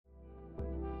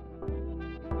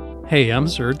Hey, I'm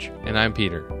Serge. And I'm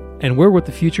Peter. And we're with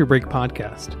the Future Break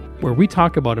podcast, where we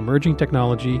talk about emerging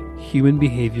technology, human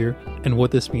behavior, and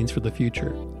what this means for the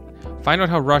future. Find out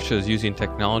how Russia is using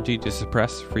technology to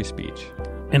suppress free speech.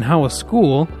 And how a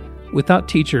school, without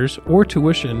teachers or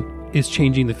tuition, is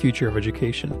changing the future of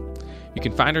education. You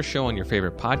can find our show on your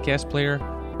favorite podcast player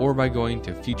or by going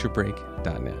to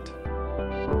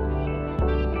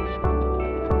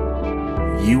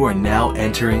futurebreak.net. You are now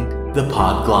entering the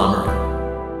Podglomerate.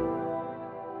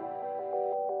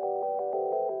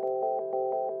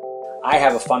 I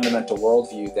have a fundamental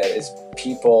worldview that is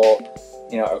people,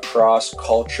 across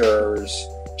cultures,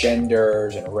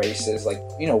 genders, and races.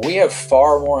 We have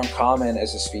far more in common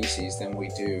as a species than we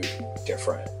do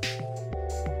different.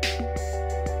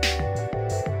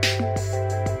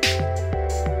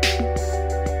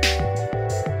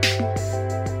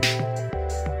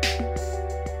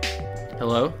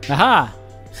 Hello? Aha!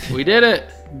 We did it!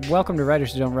 Welcome to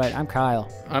Writers Who Don't Write. I'm Kyle.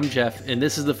 I'm Jeff, and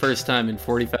this is the first time in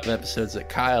 45 episodes that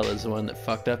Kyle is the one that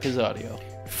fucked up his audio.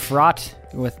 Fraught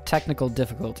with technical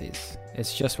difficulties.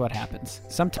 It's just what happens.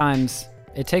 Sometimes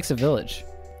it takes a village.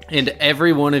 And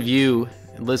every one of you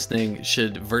listening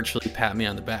should virtually pat me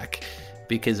on the back,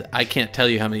 because I can't tell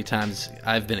you how many times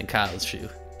I've been in Kyle's shoe.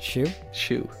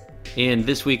 Shoe? And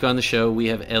this week on the show, we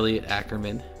have Elliot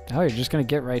Ackerman. Oh, you're just going to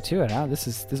get right to it, huh?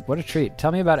 This what a treat.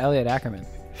 Tell me about Elliot Ackerman.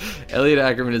 Elliot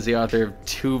Ackerman is the author of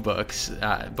two books,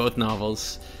 both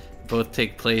novels. Both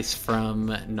take place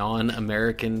from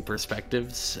non-American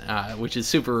perspectives, which is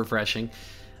super refreshing.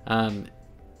 The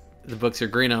books are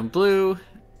Green on Blue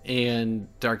and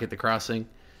Dark at the Crossing.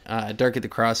 Dark at the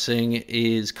Crossing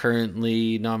is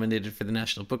currently nominated for the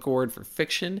National Book Award for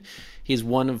fiction. He's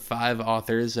one of 5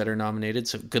 authors that are nominated,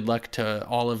 so good luck to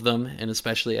all of them, and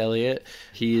especially Elliot.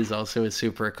 He is also a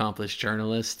super accomplished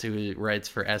journalist who writes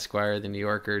for Esquire, The New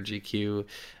Yorker, GQ.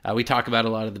 We talk about a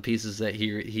lot of the pieces that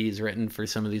he's written for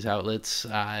some of these outlets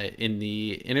in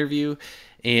the interview.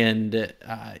 And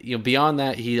beyond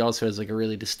that, he also has a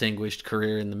really distinguished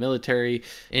career in the military,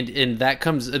 and that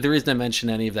comes. The reason I mention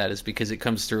any of that is because it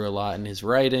comes through a lot in his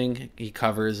writing. He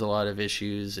covers a lot of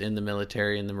issues in the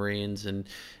military and the Marines, and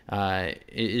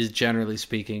is generally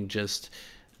speaking just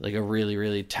like a really,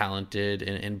 really talented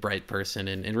and bright person,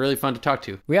 and really fun to talk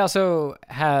to. We also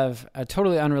have a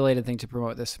totally unrelated thing to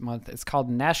promote this month. It's called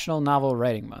National Novel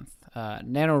Writing Month.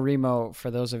 NaNoWriMo, for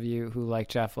those of you who, like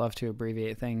Jeff, love to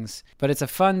abbreviate things. But it's a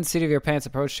fun, seat-of-your-pants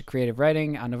approach to creative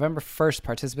writing. On November 1st,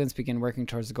 participants begin working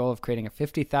towards the goal of creating a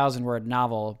 50,000-word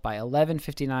novel by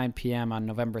 11:59 p.m. on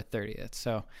November 30th.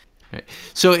 So... Right.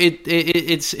 So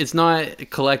it's not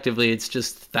collectively, it's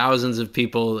just thousands of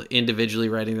people individually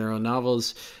writing their own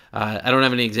novels. I don't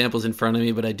have any examples in front of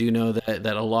me, but I do know that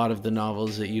a lot of the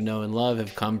novels that you know and love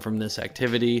have come from this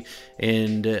activity,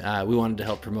 and we wanted to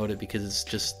help promote it because it's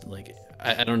just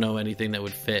I don't know anything that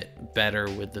would fit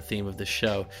better with the theme of the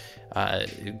show.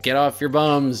 Get off your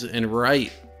bums and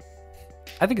write.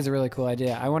 I think it's a really cool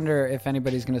idea. I wonder if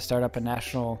anybody's going to start up a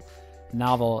national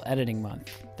novel editing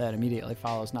month that immediately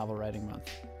follows novel writing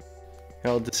month.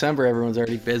 Well, December, everyone's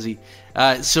already busy.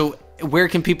 So where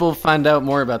can people find out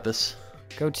more about this?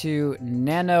 Go to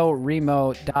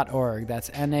nanowrimo.org. That's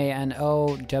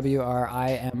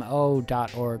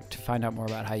nanowrimo.org to find out more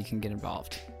about how you can get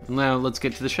involved. Now let's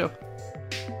get to the show.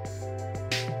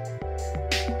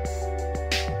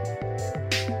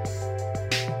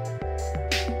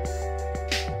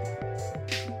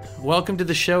 Welcome to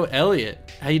the show, Elliot.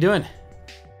 How you doing?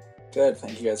 Good.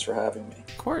 Thank you guys for having me.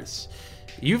 Of course.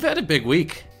 You've had a big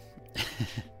week.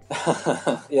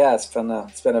 Yeah, it's been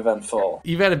eventful.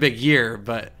 You've had a big year,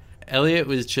 but Elliot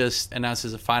was just announced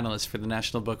as a finalist for the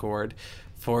National Book Award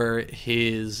for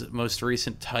his most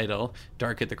recent title,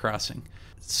 Dark at the Crossing.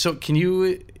 So can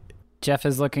you... Jeff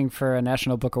is looking for a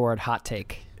National Book Award hot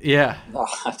take. Yeah.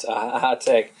 Hot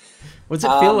take. What's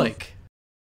it feel like?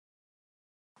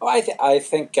 I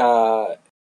think I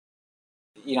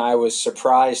was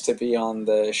surprised to be on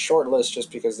the short list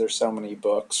just because there's so many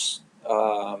books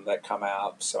that come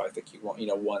out. So I think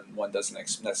one doesn't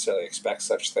necessarily expect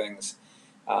such things.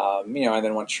 And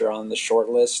then once you're on the short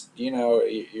list,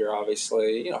 you're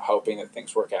obviously hoping that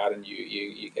things work out and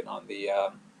you get on the.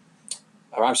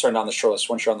 I'm starting on the short list.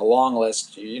 Once you're on the long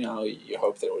list, you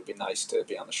hope that it would be nice to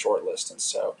be on the short list, and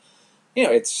so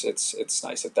it's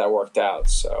nice that worked out.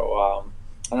 So.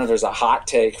 I don't know if there's a hot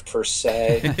take per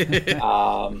se.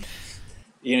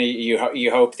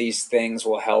 You hope these things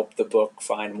will help the book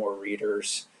find more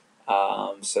readers.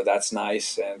 So that's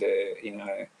nice. And,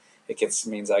 it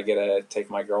means I get to take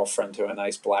my girlfriend to a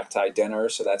nice black tie dinner.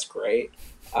 So that's great.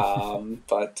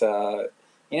 Aside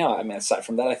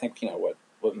from that, I think,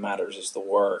 what matters is the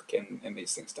work, and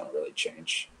these things don't really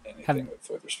change anything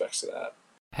with respects to that.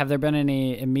 Have there been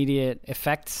any immediate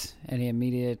effects, any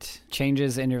immediate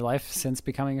changes in your life since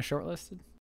becoming a shortlisted?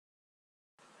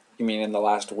 You mean in the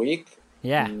last week?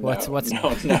 Yeah. No, What's no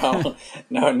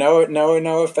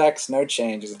effects, no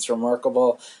changes. It's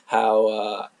remarkable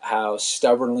how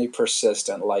stubbornly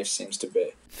persistent life seems to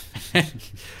be.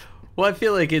 Well, I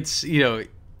feel like it's, you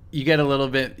get a little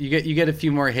bit, you get a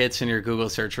few more hits in your Google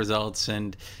search results,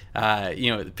 and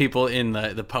people in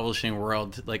the publishing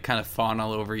world like kind of fawn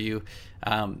all over you.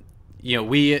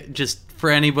 We just,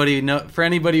 for anybody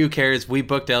who cares, we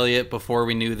booked Elliot before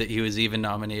we knew that he was even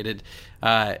nominated.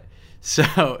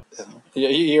 So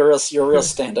you're real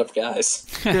stand-up guys.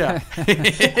 Yeah.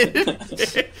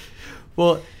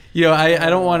 Well, I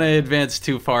don't want to advance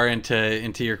too far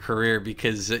into your career,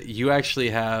 because you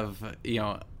actually have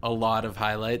a lot of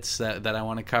highlights that I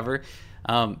want to cover.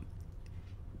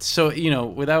 So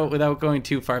without going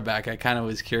too far back, I kind of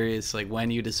was curious, like,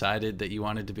 when you decided that you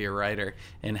wanted to be a writer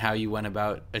and how you went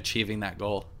about achieving that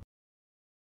goal.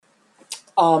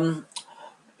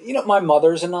 My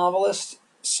mother's a novelist,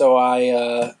 so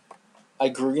I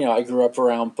grew up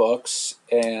around books,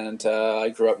 and I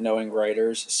grew up knowing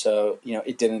writers. So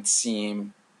it didn't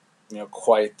seem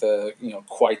quite the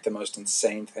most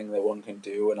insane thing that one can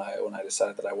do when I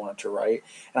decided that I wanted to write.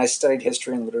 And I studied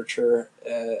history and literature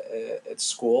at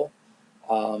school,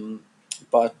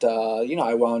 but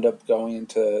I wound up going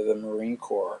into the Marine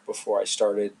Corps before I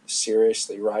started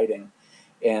seriously writing,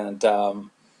 and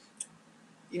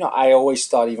I always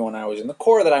thought, even when I was in the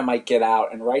Corps, that I might get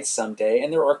out and write someday.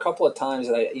 And there were a couple of times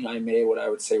that I made what I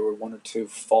would say were one or two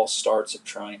false starts of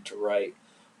trying to write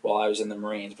while I was in the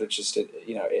Marines, but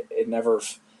it never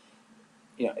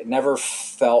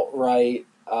felt right.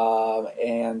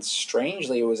 And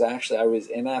strangely, it was actually, I was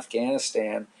in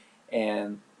Afghanistan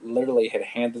and literally had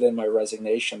handed in my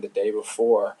resignation the day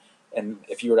before. And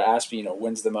if you were to ask me,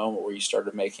 when's the moment where you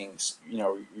started making,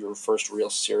 your first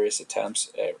real serious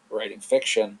attempts at writing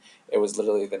fiction, it was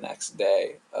literally the next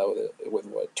day with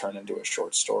what turned into a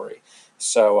short story.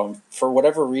 So for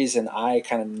whatever reason, I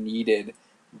kind of needed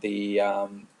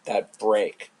that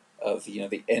break of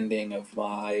the ending of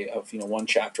one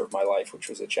chapter of my life, which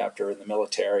was a chapter in the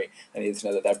military. I needed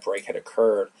to know that break had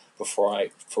occurred before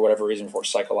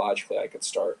psychologically I could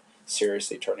start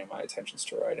seriously turning my attentions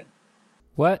to writing.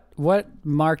 What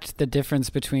marked the difference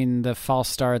between the false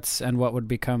starts and what would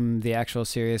become the actual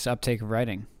serious uptake of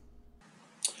writing?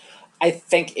 I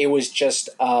think it was just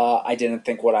I didn't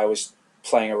think what I was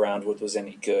playing around with was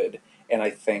any good, and I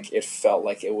think it felt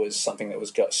like it was something that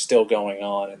was still going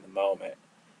on in the moment,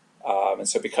 and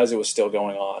so because it was still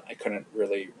going on, I couldn't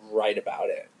really write about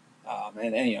it.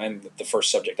 And the first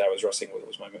subject I was wrestling with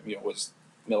was my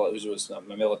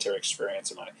military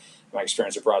experience and my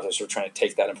experience abroad. I was sort of trying to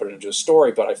take that and put it into a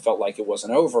story, but I felt like it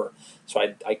wasn't over, so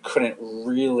I couldn't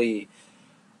really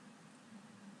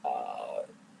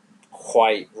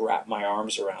quite wrap my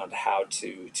arms around how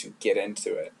to get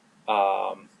into it.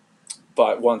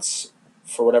 But once,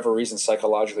 for whatever reason,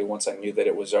 psychologically, once I knew that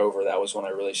it was over, that was when I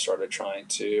really started trying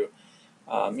to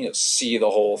see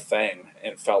the whole thing,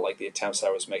 and felt like the attempts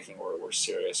I was making were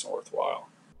serious and worthwhile.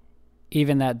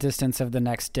 Even that distance of the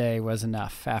next day was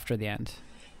enough after the end.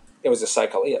 It was a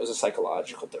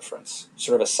psychological difference,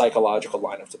 sort of a psychological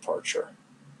line of departure.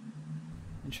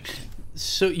 Interesting.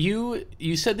 So you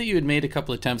said that you had made a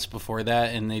couple attempts before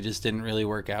that and they just didn't really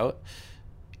work out.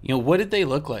 What did they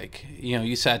look like?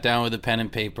 You sat down with a pen and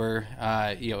paper,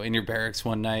 in your barracks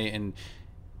one night,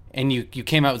 and you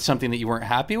came out with something that you weren't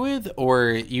happy with,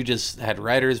 or you just had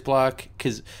writer's block?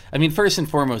 Because, first and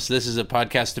foremost, this is a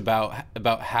podcast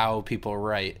about how people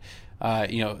write,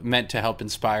 meant to help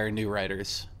inspire new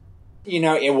writers.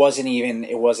 It wasn't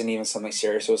even something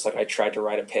serious. It was like I tried to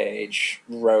write a page,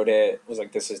 wrote it, was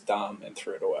like, this is dumb, and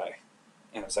threw it away.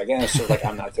 And I was like, it's sort of like,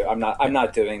 I'm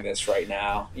not doing this right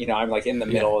now. I'm like in the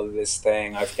middle of this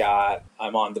thing.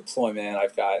 I'm on deployment.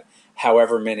 I've got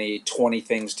however many 20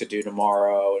 things to do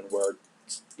tomorrow, and we're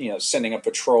sending a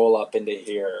patrol up into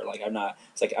here. Like I'm not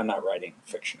writing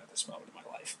fiction at this moment in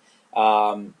my life.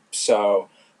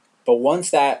 But once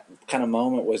that kind of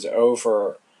moment was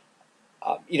over,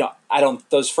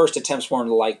 those first attempts weren't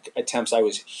like attempts I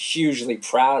was hugely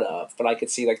proud of, but I could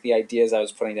see like the ideas I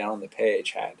was putting down on the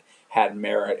page had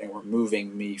merit and were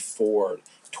moving me forward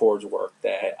towards work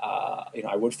that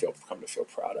I would come to feel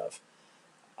proud of.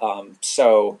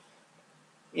 So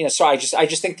I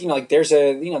just think there's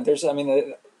a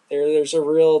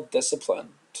real discipline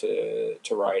to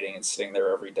writing and sitting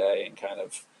there every day and kind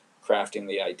of crafting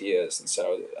the ideas. And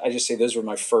so I just say those were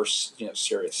my first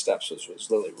serious steps. Was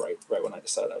literally right when I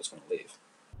decided I was going to leave.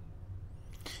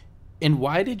 And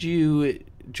why did you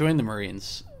join the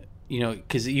Marines?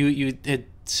 Because you had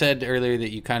said earlier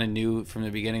that you kind of knew from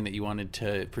the beginning that you wanted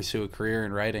to pursue a career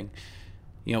in writing.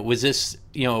 Was this,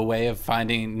 a way of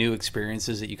finding new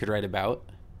experiences that you could write about?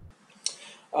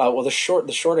 Well, the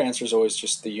short answer is always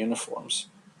just the uniforms.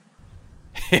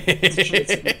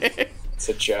 It's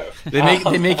a joke. They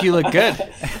make you look good.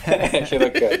 Make you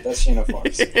look good. That's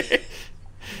uniforms.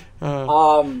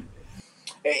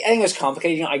 I think it was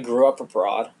complicated. I grew up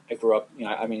abroad. I grew up,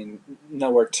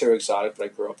 nowhere too exotic, but I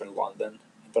grew up in London.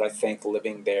 But I think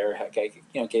living there,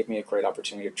 gave me a great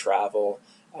opportunity to travel,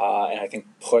 and I think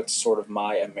put sort of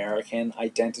my American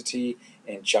identity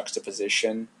in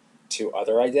juxtaposition to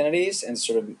other identities, and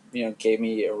sort of, gave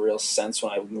me a real sense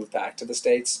when I moved back to the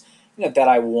States, that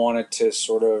I wanted to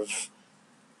sort of,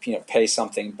 pay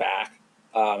something back,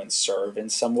 and serve in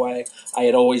some way. I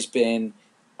had always been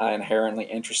inherently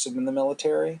interested in the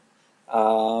military,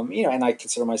 and I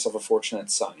consider myself a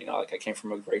fortunate son. I came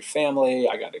from a great family.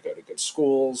 I got to go to good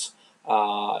schools.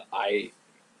 I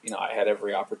had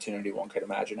every opportunity one could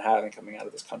imagine having coming out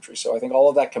of this country. So I think all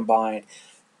of that combined,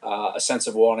 a sense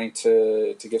of wanting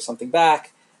to give something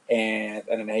back, and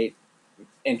an innate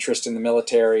interest in the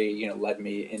military, led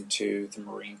me into the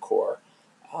Marine Corps.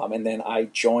 And then I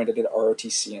joined, I did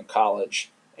ROTC in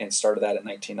college, and started that in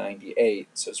 1998,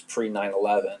 so it's pre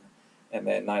 9/11, and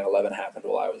then 9/11 happened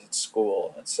while I was at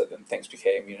school, and so then things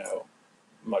became,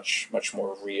 much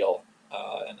more real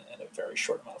in a very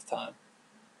short amount of time.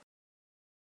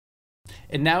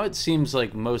 And now it seems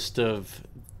like most of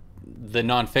the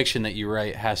nonfiction that you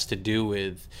write has to do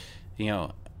with,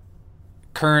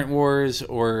 current wars,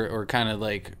 or kind of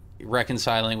like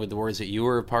reconciling with the wars that you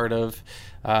were a part of,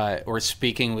 or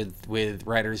speaking with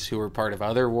writers who were part of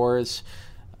other wars.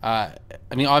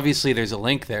 Obviously there's a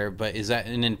link there, but is that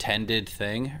an intended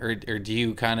thing, or do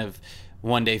you kind of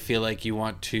one day feel like you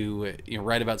want to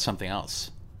write about something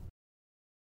else?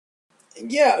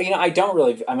 Yeah, I don't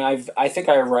really. I think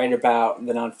I write about,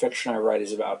 the nonfiction I write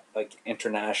is about like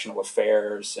international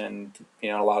affairs, and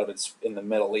a lot of it's in the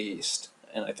Middle East.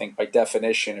 And I think by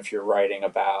definition, if you're writing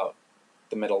about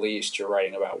the Middle East, you're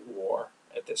writing about war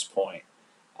at this point.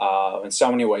 In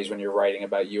so many ways, when you're writing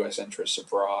about U.S. interests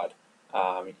abroad,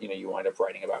 you wind up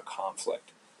writing about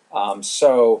conflict.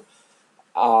 So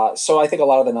I think a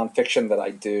lot of the nonfiction that I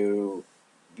do,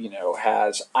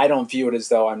 I don't view it as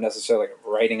though I'm necessarily like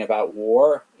writing about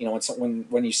war.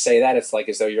 When you say that, it's like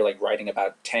as though you're like writing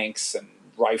about tanks and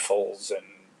rifles and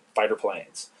fighter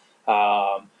planes.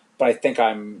 But I think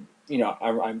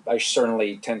I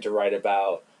certainly tend to write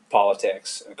about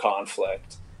politics and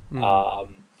conflict.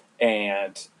 Mm-hmm.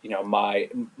 And my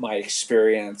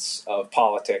experience of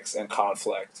politics and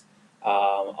conflict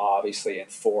obviously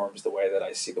informs the way that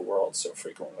I see the world. So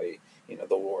frequently,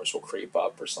 the wars will creep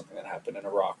up, or something that happened in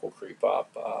Iraq will creep up.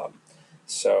 I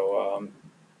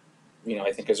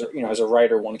think as a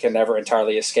writer, one can never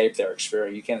entirely escape their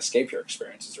experience. You can't escape your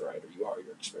experience as a writer. You are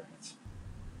your experience.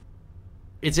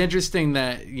 It's interesting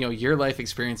that your life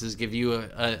experiences give you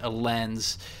a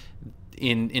lens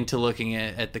into looking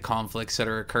at the conflicts that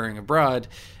are occurring abroad,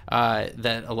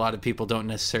 that a lot of people don't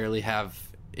necessarily have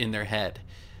in their head.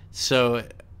 So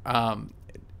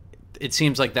it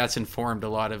seems like that's informed a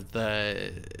lot of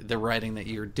the writing that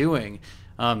you're doing,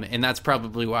 and that's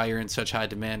probably why you're in such high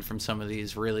demand from some of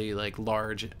these really like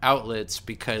large outlets,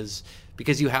 because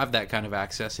you have that kind of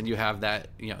access and you have that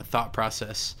thought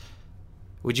process.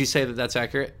 Would you say that that's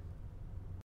accurate?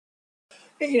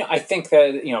 I think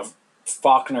that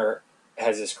Faulkner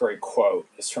has this great quote.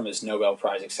 It's from his Nobel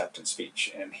Prize acceptance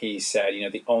speech, and he said,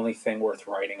 the only thing worth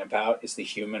writing about is the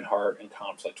human heart in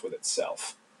conflict with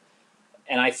itself.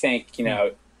 And I think,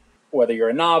 whether you're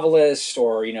a novelist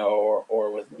or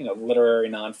with literary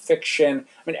nonfiction,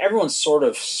 everyone's sort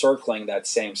of circling that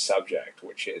same subject,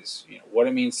 which is what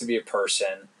it means to be a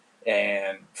person.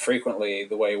 And frequently,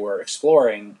 the way we're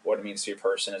exploring what it means to be a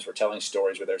person is we're telling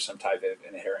stories where there's some type of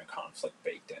inherent conflict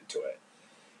baked into it.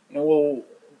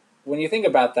 When you think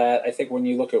about that, I think when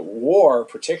you look at war,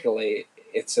 particularly,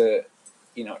 it's an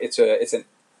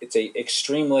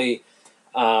extremely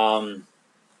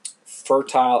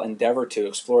fertile endeavor to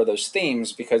explore those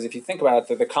themes, because if you think about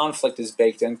it, the conflict is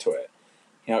baked into it.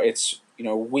 The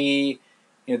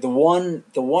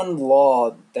one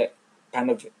law that kind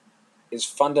of is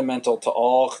fundamental to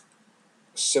all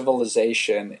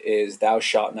civilization is thou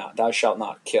shalt not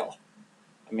kill.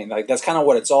 That's kind of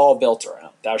what it's all built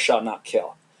around. Thou shalt not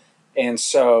kill. And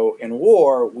so in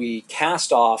war, we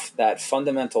cast off that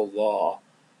fundamental law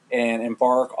and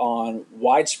embark on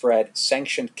widespread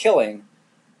sanctioned killing,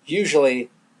 usually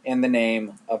in the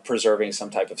name of preserving some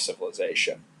type of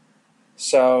civilization.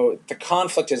 So the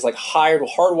conflict is like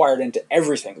hardwired into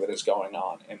everything that is going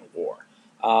on in war.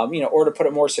 Or to put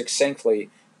it more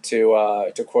succinctly,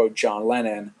 to quote John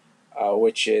Lennon,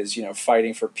 which is,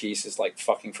 fighting for peace is like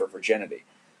fucking for virginity.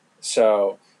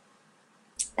 So,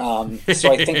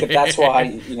 so I think that's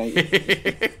why,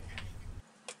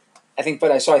 I think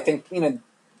at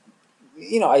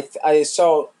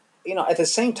the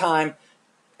same time,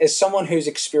 as someone who's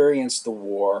experienced the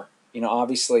war,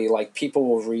 obviously, like, people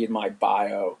will read my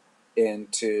bio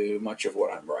into much of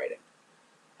what I'm writing.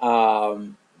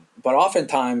 But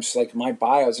oftentimes, like, my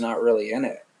bio is not really in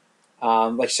it.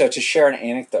 So to share an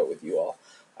anecdote with you all,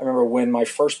 I remember when my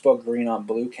first book, Green on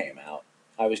Blue, came out,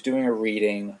 I was doing a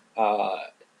reading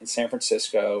in San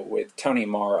Francisco with Tony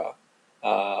Mara.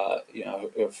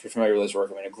 If you're familiar with his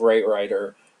work, a great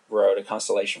writer, wrote A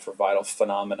Constellation for Vital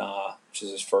Phenomena, which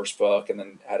is his first book, and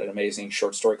then had an amazing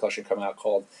short story collection come out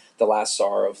called The Last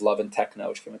Tsar of Love and Techno,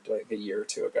 which came out like a year or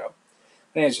two ago.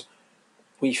 Anyways,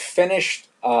 we finished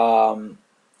our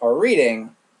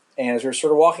reading, and as we were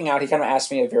sort of walking out, he kind of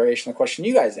asked me a variation of the question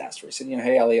you guys asked. He said,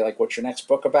 hey, Elliot, like, what's your next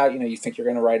book about? You think you're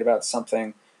going to write about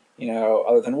something,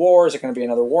 other than war? Is it going to be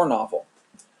another war novel?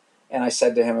 And I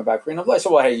said to him about Green on Blue, I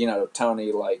said, well, hey,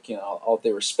 Tony, like, all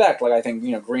due respect, like, I think,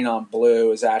 Green on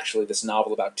Blue is actually this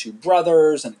novel about two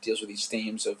brothers, and it deals with these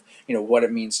themes of, what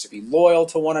it means to be loyal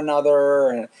to one another.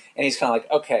 And he's kind of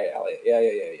like, okay, Elliot,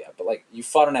 yeah. But, like, you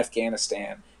fought in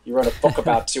Afghanistan. You wrote a book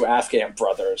about two Afghan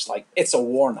brothers. Like, it's a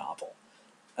war novel.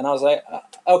 And I was like,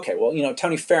 okay, well,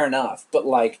 Tony, fair enough. But,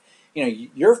 like,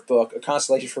 your book, A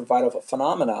Constellation for Vital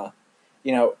Phenomena,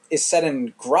 is set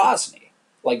in Grozny.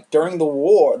 Like, during the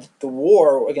war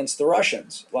against the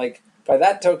Russians. Like, by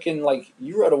that token, like,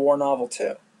 you wrote a war novel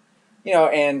too.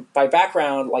 And by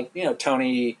background, like,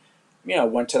 Tony,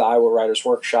 went to the Iowa Writers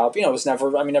Workshop.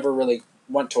 Never really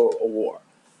went to a war.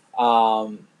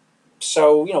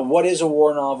 So, what is a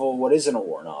war novel? What isn't a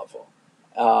war novel?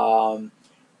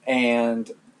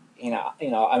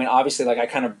 Obviously, like, I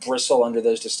kind of bristle under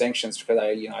those distinctions because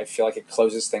I feel like it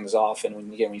closes things off. And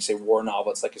when you say war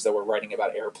novel, it's like as though we're writing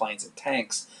about airplanes and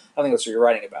tanks. I think that's what you're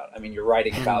writing about. You're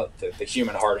writing about the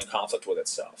human heart in conflict with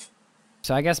itself.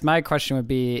 So I guess my question would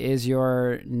be, is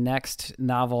your next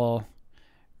novel,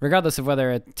 regardless of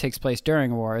whether it takes place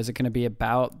during a war, is it going to be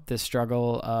about the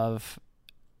struggle of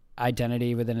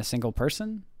identity within a single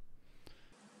person?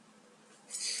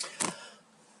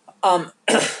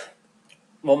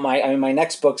 Well, my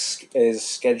next book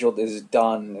is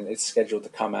done. It's scheduled to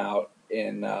come out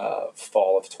in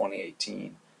fall of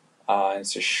 2018.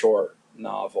 It's a short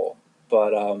novel,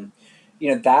 but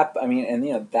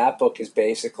that book is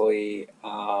basically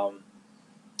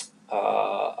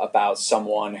about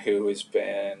someone who has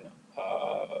been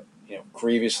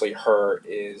grievously hurt,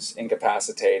 is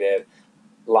incapacitated,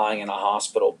 lying in a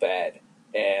hospital bed,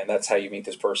 and that's how you meet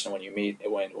this person when in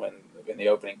the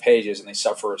opening pages, and they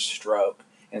suffer a stroke.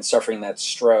 And suffering that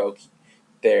stroke,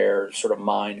 their sort of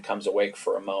mind comes awake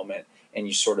for a moment, and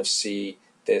you sort of see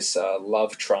this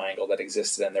love triangle that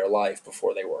existed in their life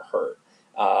before they were hurt.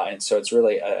 And so it's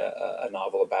really a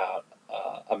novel about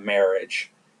a marriage,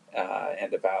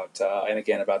 and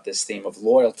about this theme of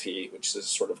loyalty, which is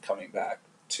sort of coming back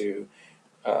to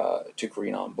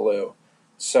Green on Blue.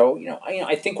 So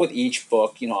I think with each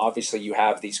book, obviously you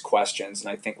have these questions, and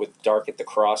I think with Dark at the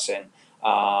Crossing,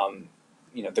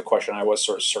 the question I was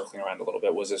sort of circling around a little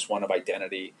bit was this one of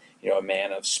identity, a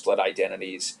man of split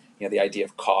identities, the idea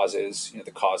of causes,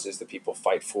 the causes that people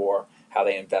fight for, how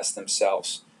they invest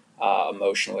themselves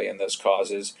emotionally in those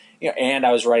causes. And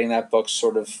I was writing that book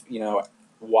sort of,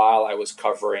 while I was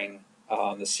covering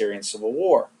the Syrian civil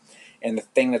war. And the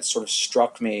thing that sort of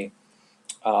struck me,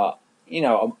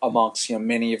 amongst,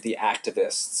 many of the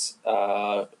activists,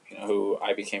 who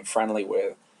I became friendly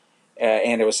with,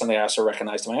 and it was something I also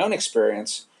recognized in my own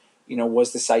experience,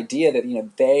 was this idea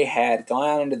that, they had gone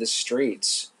out into the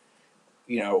streets,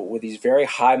 with these very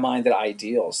high-minded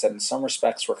ideals that in some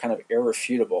respects were kind of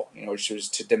irrefutable, which was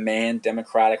to demand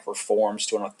democratic reforms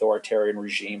to an authoritarian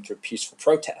regime through peaceful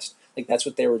protest. Like, that's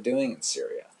what they were doing in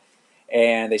Syria.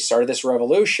 And they started this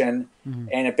revolution,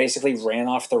 and it basically ran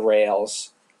off the rails.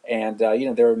 And,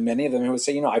 there were many of them who would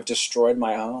say, I've destroyed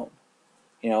my home.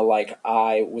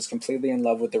 I was completely in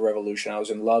love with the revolution. I was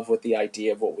in love with the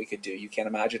idea of what we could do. You can't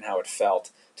imagine how it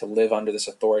felt to live under this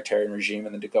authoritarian regime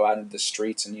and then to go out into the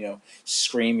streets and,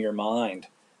 scream your mind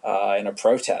in a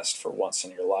protest for once in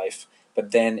your life.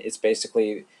 But then it's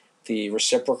basically the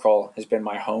reciprocal has been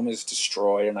my home is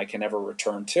destroyed and I can never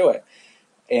return to it.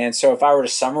 And so if I were to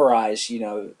summarize,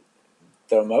 the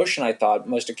emotion I thought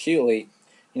most acutely,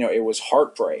 it was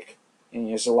heartbreak. And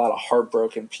there's a lot of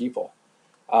heartbroken people.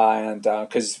 and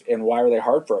why were they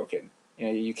heartbroken?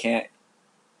 You can't,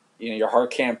 your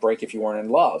heart can't break if you weren't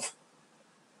in love.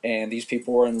 And these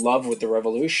people were in love with the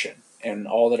revolution and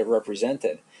all that it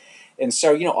represented. And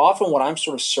so, often what I'm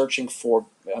sort of searching for,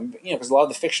 because a lot of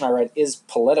the fiction I write is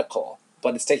political,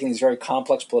 but it's taking these very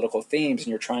complex political themes and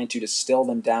you're trying to distill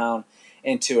them down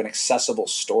into an accessible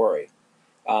story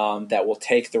that will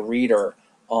take the reader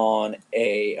on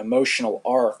a emotional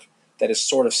arc that is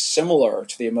sort of similar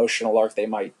to the emotional arc they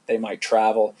might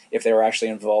travel if they were actually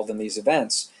involved in these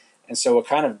events. And so what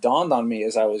kind of dawned on me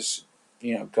as I was,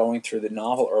 going through the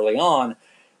novel early on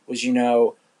was,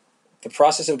 the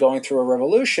process of going through a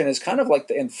revolution is kind of like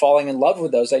and falling in love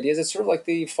with those ideas. It's sort of like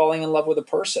the falling in love with a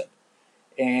person.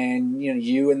 And,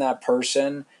 you and that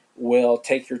person will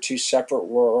take your two separate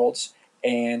worlds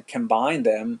and combine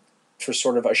them for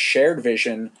sort of a shared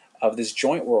vision of this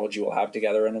joint world you will have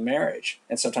together in a marriage.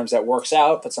 And sometimes that works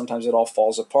out, but sometimes it all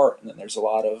falls apart. And then there's a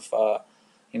lot of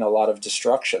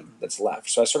destruction that's left.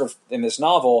 So I sort of, in this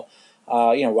novel,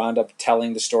 wound up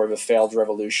telling the story of a failed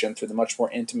revolution through the much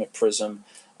more intimate prism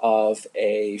of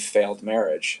a failed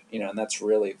marriage, and that's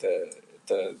really the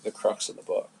crux of the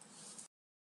book.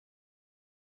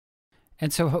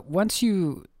 And so once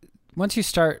you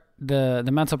start the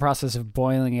mental process of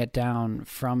boiling it down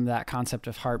from that concept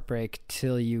of heartbreak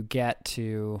till you get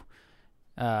to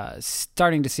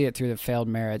starting to see it through the failed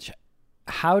marriage,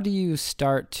 how do you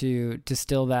start to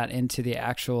distill that into the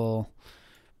actual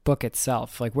book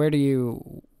itself? Like, where do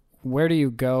you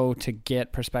go to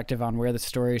get perspective on where the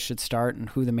story should start and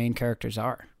who the main characters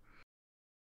are?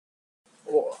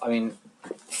 Well, I mean,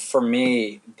 for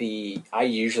me,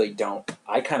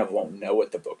 I kind of won't know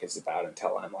what the book is about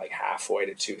until I'm like halfway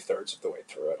to 2/3 of the way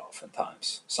through it,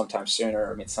 oftentimes. Sometimes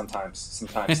sooner,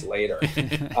 sometimes later.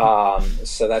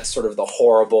 So that's sort of the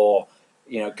horrible,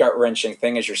 gut-wrenching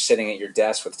thing as you're sitting at your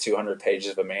desk with 200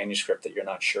 pages of a manuscript that you're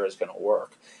not sure is going to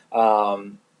work.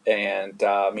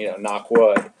 Knock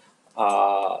wood.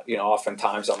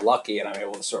 Oftentimes I'm lucky and I'm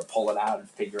able to sort of pull it out and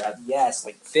figure out, yes,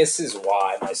 like this is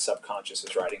why my subconscious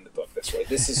is writing the book this way.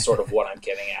 This is sort of what I'm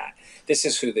getting at. This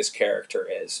is who this character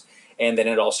is. And then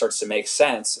it all starts to make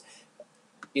sense.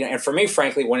 And for me,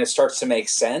 frankly, when it starts to make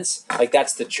sense, like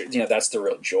that's the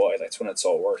real joy. That's when it's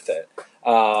all worth it.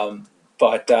 And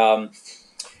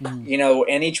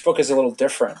each book is a little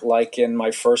different. Like in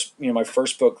my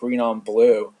first book, Green on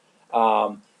Blue,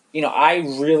 I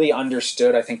really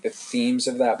understood, I think, the themes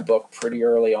of that book pretty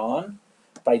early on,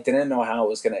 but I didn't know how it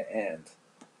was going to end.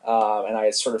 And I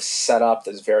had sort of set up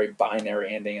this very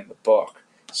binary ending in the book.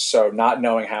 So not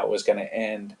knowing how it was going to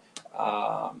end,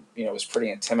 was pretty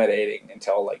intimidating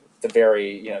until like the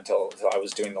very, until I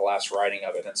was doing the last writing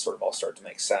of it and sort of all started to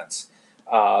make sense.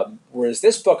 Whereas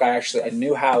this book, I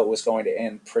knew how it was going to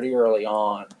end pretty early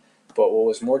on, but what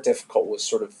was more difficult was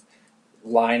sort of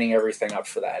lining everything up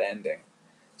for that ending.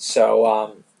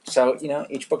 So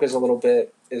each book is a little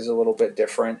bit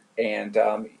different, and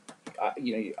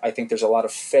I think there's a lot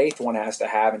of faith one has to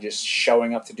have in just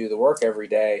showing up to do the work every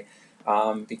day,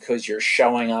 because you're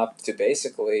showing up to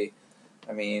basically,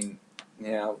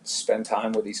 spend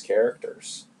time with these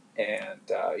characters and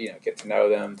get to know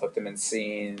them, put them in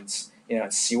scenes,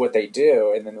 and see what they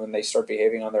do, and then when they start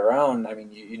behaving on their own,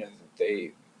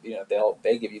 they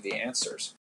give you the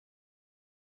answers.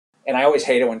 And I always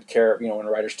hate it when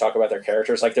writers talk about their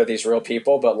characters like they're these real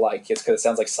people, but like it's because it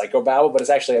sounds like psychobabble, but it's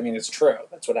actually, it's true.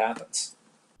 That's what happens.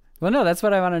 Well, no, that's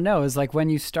what I want to know is like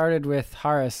when you started with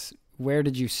Horace, where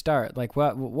did you start? Like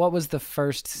what was the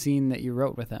first scene that you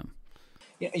wrote with him?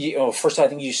 First, I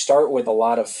think you start with a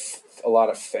lot of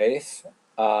faith.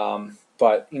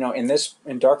 But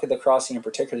in Dark at the Crossing in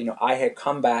particular, I had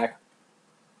come back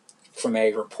from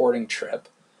a reporting trip,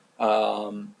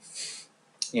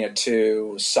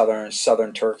 to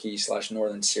southern Turkey /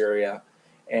 northern Syria,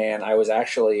 and I was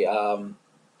actually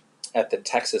at the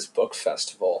Texas Book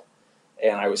Festival,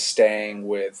 and I was staying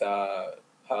with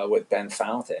Ben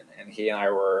Fountain, and he and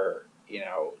I were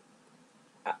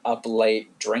up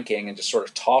late drinking and just sort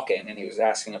of talking, and he was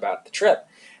asking about the trip,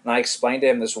 and I explained to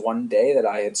him this one day that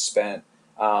I had spent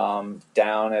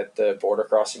down at the border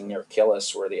crossing near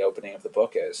Killis, where the opening of the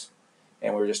book is.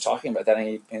 And we were just talking about that,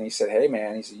 and he said, "Hey,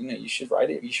 man," he said, "you should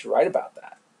write it. You should write about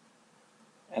that."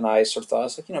 And I sort of thought, I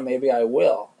was like, maybe I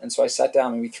will. And so I sat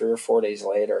down maybe 3 or 4 days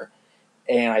later,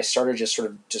 and I started just sort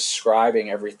of describing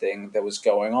everything that was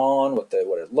going on, what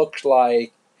it looked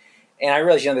like, and I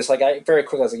realized, this very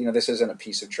quickly I was like, this isn't a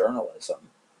piece of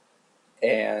journalism,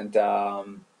 and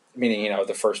meaning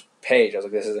the first page, I was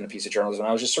like, this isn't a piece of journalism. And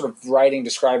I was just sort of writing,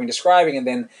 describing, and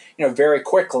then very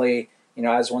quickly,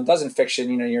 as one does in fiction,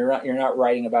 you're not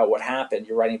writing about what happened.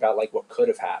 You're writing about like what could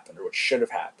have happened or what should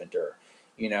have happened, or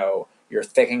you're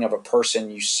thinking of a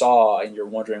person you saw and you're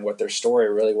wondering what their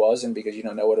story really was, and because you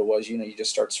don't know what it was, you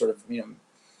just start sort of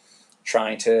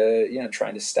trying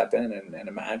to step in and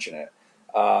imagine it.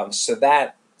 So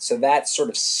that sort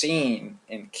of scene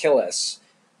in Killis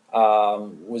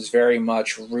was very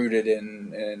much rooted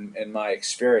in my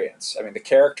experience. I mean, the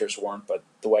characters weren't, but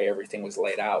the way everything was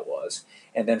laid out was.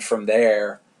 And then from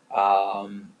there,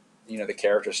 the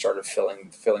characters started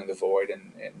filling the void,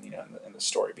 and the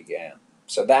story began.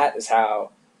 So that is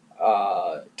how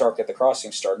Dark at the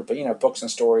Crossing started. But books and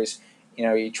stories,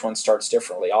 each one starts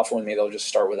differently. Often with me, they'll just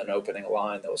start with an opening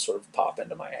line that will sort of pop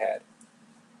into my head.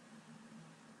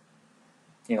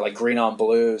 Like Green on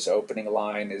Blue's opening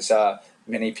line is,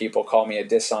 many people call me a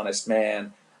dishonest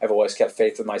man. I've always kept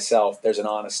faith with myself. There's an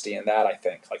honesty in that, I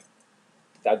think. Like,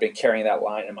 I've been carrying that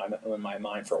line in my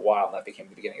mind for a while, and that became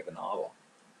the beginning of the novel.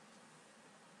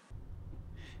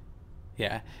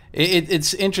 Yeah,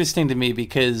 it's interesting to me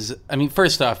because, I mean,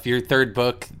 first off, your third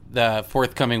book, the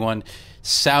forthcoming one,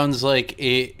 sounds like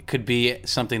it could be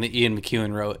something that Ian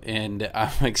McEwan wrote, and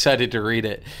I'm excited to read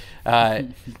it.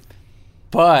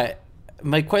 But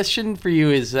my question for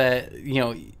you is that,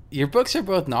 your books are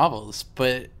both novels,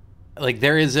 but like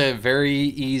there is a very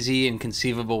easy and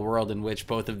conceivable world in which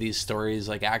both of these stories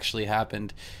like actually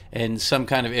happened, and some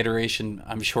kind of iteration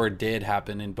I'm sure did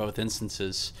happen in both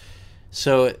instances.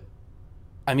 So,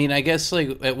 I mean, I guess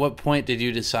like at what point did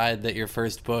you decide that your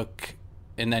first book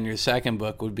and then your second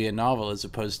book would be a novel as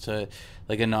opposed to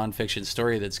like a nonfiction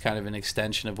story that's kind of an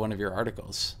extension of one of your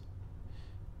articles?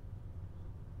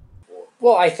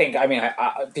 Well, I think,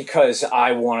 because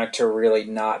I wanted to really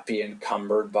not be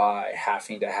encumbered by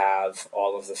having to have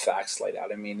all of the facts laid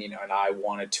out. And I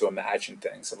wanted to imagine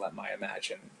things and let my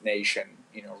imagination,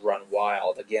 run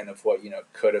wild again of what,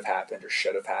 could have happened or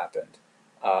should have happened.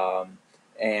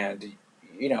 And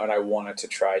I wanted to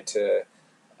try to,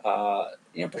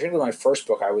 particularly my first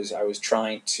book, I was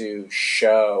trying to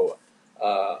show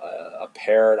a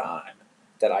paradigm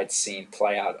that I'd seen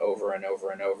play out over and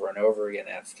over and over and over again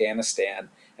in Afghanistan,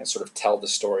 and sort of tell the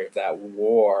story of that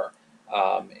war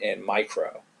in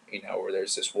micro, where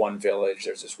there's this one village,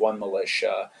 there's this one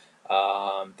militia,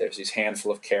 there's these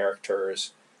handful of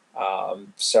characters.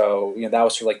 So that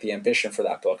was sort of like the ambition for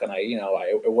that book, and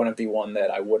it wouldn't be one that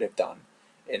I would have done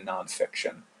in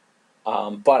nonfiction.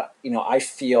 But I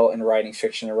feel in writing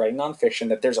fiction and writing nonfiction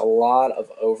that there's a lot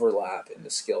of overlap in the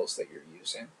skills that you're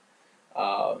using.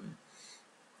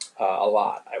 A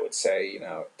lot, I would say,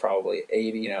 probably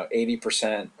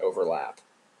 80% overlap.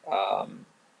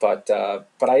 But I,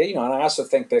 and I also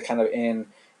think that kind of in,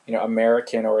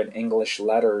 American or in English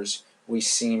letters, we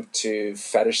seem to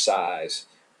fetishize,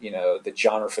 the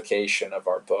genreification of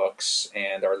our books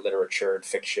and our literature and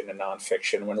fiction and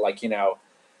nonfiction, when like,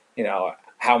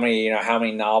 how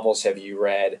many novels have you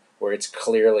read where it's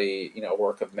clearly, a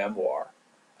work of memoir?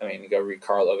 I mean, you go read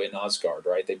Karl Ove Knausgaard,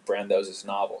 right? They brand those as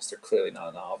novels. They're clearly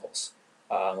not novels,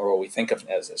 or what we think of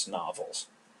as novels,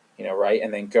 right?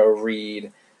 And then go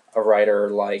read a writer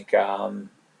like,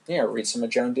 read some of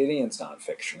Joan Didion's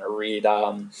nonfiction, or read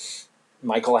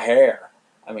Michael Hare.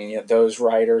 I mean, those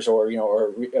writers, or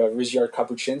Ryszard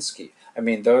Kapuscinski. I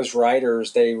mean, those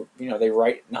writers, they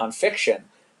write nonfiction,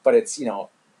 but it's,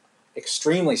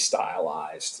 extremely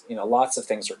stylized. Lots of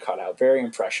things are cut out, very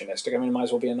impressionistic. I mean, it might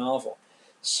as well be a novel.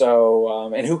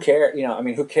 So, and who cares?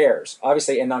 Who cares?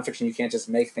 Obviously, in nonfiction, you can't just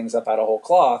make things up out of whole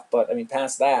cloth. But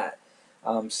past that,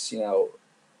 I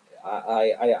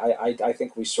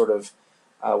think we sort of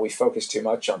we focus too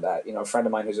much on that. A friend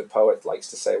of mine who's a poet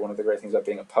likes to say one of the great things about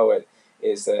being a poet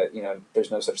is that there's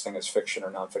no such thing as fiction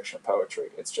or nonfiction poetry.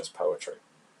 It's just poetry.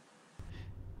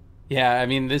 Yeah, I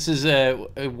mean, this is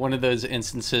one of those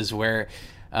instances where,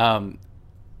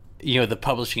 the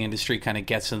publishing industry kind of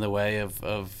gets in the way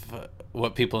of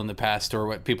what people in the past or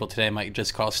what people today might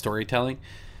just call storytelling.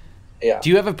 Yeah. Do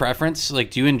you have a preference?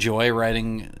 Like, do you enjoy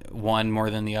writing one more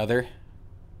than the other?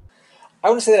 I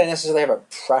wouldn't say that I necessarily have a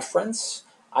preference.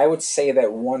 I would say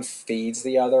that one feeds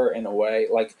the other in a way.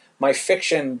 Like, my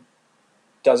fiction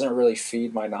doesn't really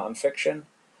feed my nonfiction.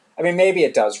 I mean, maybe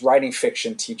it does. Writing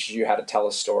fiction teaches you how to tell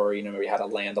a story, maybe how to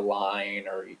land a line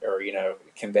or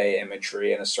convey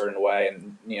imagery in a certain way.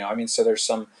 And, so there's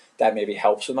some that maybe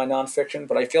helps with my nonfiction,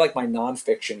 but I feel like my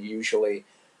nonfiction usually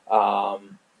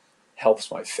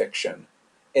helps my fiction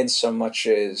in so much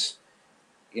as,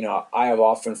 I have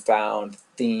often found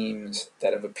themes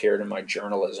that have appeared in my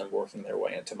journalism working their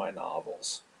way into my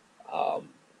novels. And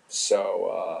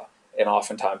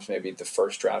oftentimes maybe the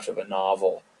first draft of a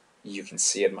novel, you can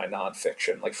see in my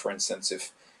nonfiction. Like, for instance,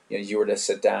 if you were to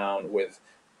sit down with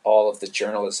all of the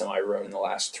journalism I wrote in the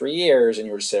last 3 years, and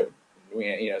you were to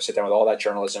sit down with all that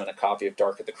journalism and a copy of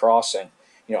Dark at the Crossing,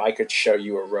 I could show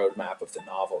you a roadmap of the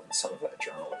novel and some of that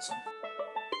journalism.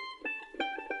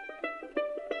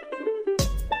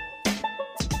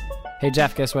 Hey,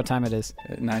 Jeff, guess what time it is?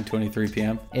 At 9:23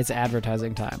 p.m. It's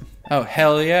advertising time. Oh,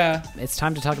 hell yeah. It's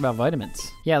time to talk about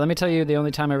vitamins. Yeah, let me tell you, the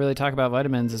only time I really talk about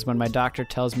vitamins is when my doctor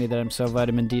tells me that I'm so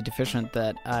vitamin D deficient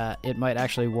that it might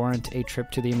actually warrant a trip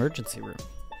to the emergency room.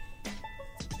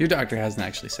 Your doctor hasn't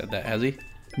actually said that, has he?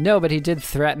 No, but he did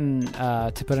threaten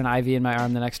to put an IV in my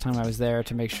arm the next time I was there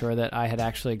to make sure that I had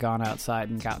actually gone outside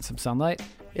and gotten some sunlight.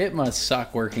 It must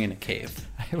suck working in a cave.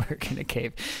 I work in a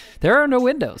cave. There are no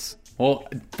windows. Well,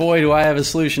 boy, do I have a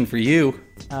solution for you.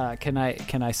 Can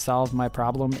I solve my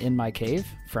problem in my cave?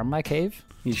 From my cave?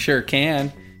 You sure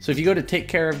can. So if you go to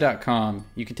takecareof.com,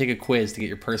 you can take a quiz to get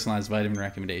your personalized vitamin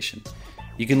recommendation.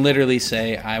 You can literally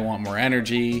say, I want more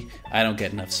energy, I don't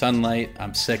get enough sunlight,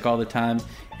 I'm sick all the time,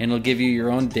 and it'll give you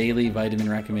your own daily vitamin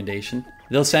recommendation.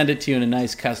 They'll send it to you in a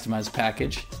nice customized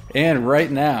package. And right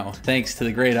now, thanks to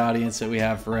the great audience that we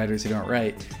have for writers who don't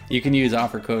write, you can use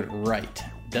offer code WRITE,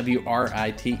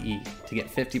 WRITE, to get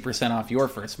 50% off your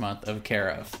first month of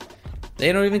Care Of.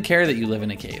 They don't even care that you live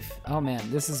in a cave. Oh man,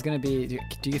 this is going to be...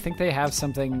 Do you think they have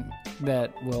something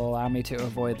that will allow me to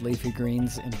avoid leafy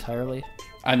greens entirely?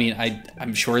 I mean,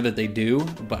 I'm sure that they do,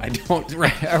 but I don't...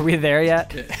 Are we there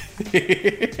yet?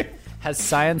 Has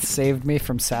science saved me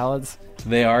from salads?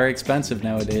 They are expensive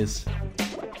nowadays.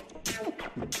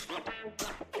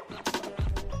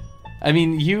 I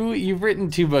mean, you've written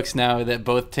 2 books now that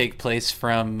both take place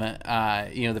from,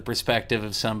 the perspective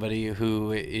of somebody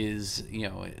who is,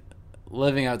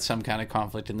 living out some kind of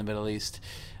conflict in the Middle East.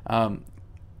 And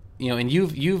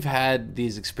you've had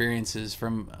these experiences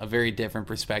from a very different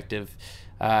perspective.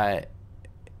 Was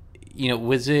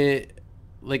it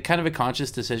like kind of a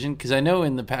conscious decision? Because I know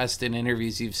in the past in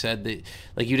interviews you've said that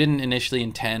like you didn't initially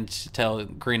intend to tell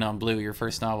Green on Blue, your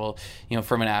first novel,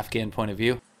 from an Afghan point of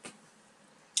view.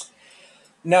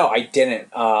 No, I didn't.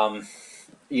 I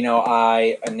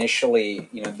initially,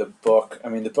 the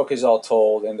book is all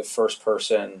told in the first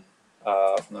person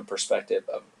from the perspective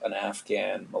of an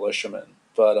Afghan militiaman.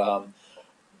 But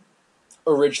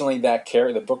originally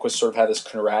the book was sort of had this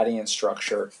Conradian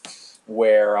structure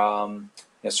where,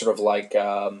 sort of like,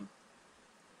 where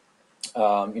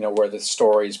the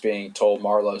story is being told.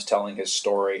 Marlowe's telling his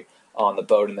story on the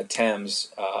boat in the Thames,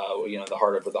 the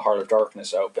heart of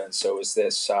darkness opens. So it was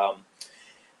this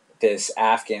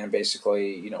Afghan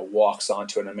basically, walks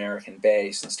onto an American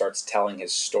base and starts telling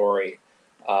his story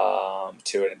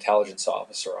to an intelligence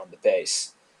officer on the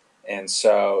base. And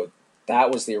so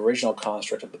that was the original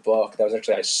construct of the book. That was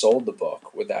actually, I sold the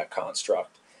book with that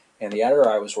construct. And the editor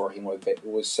I was working with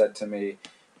said to me,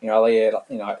 Elliot,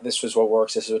 this was what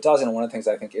works, this is what doesn't. And one of the things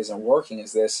I think isn't working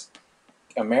is this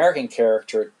American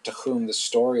character to whom the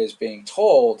story is being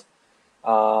told.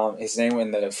 His name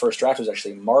in the first draft was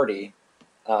actually Marty,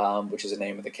 which is the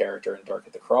name of the character in Dark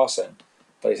at the Crossing.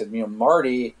 But he said,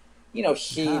 Marty,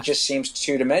 he just seems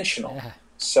two-dimensional. Yeah.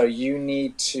 So you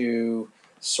need to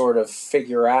sort of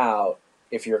figure out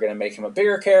if you're going to make him a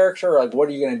bigger character, or like, what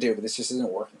are you going to do? But this just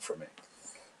isn't working for me.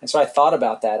 And so I thought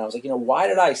about that, and I was like, why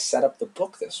did I set up the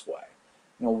book this way?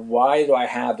 Why do I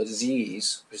have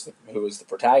Aziz, who is the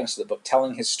protagonist of the book,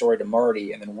 telling his story to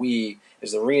Marty, and then we,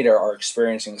 as the reader, are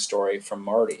experiencing the story from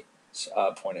Marty's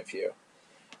point of view?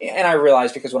 And I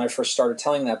realized, because when I first started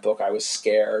telling that book, I was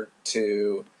scared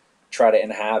to try to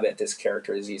inhabit this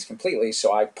character Aziz completely,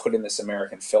 so I put in this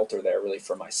American filter there really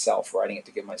for myself, writing it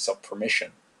to give myself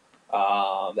permission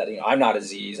that I'm not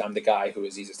Aziz, I'm the guy who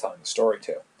Aziz is telling the story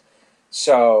to.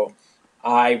 So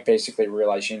I basically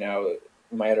realized,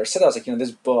 my editor said, I was like,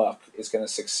 this book is going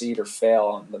to succeed or fail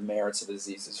on the merits of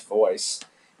Aziz's voice,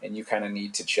 and you kind of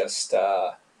need to just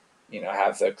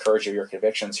have the courage of your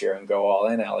convictions here and go all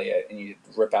in, Elliot, and you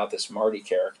rip out this Marty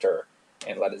character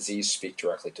and let Aziz speak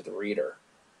directly to the reader.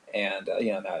 And,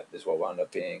 that is what wound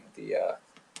up being the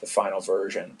final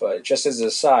version. But just as an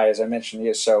aside, as I mentioned,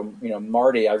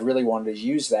 Marty, I really wanted to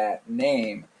use that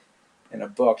name in a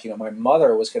book. My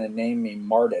mother was going to name me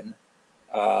Martin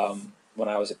when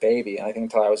I was a baby. And I think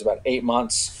until I was about 8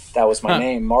 months, that was my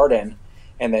name, Martin.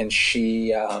 And then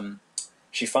she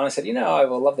finally said, I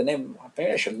love the name.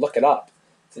 Maybe I should look it up.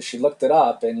 So she looked it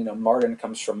up, and, Martin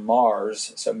comes from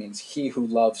Mars, so it means he who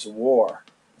loves war.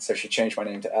 So she changed my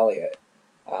name to Elliot,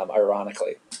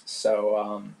 ironically.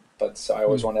 So I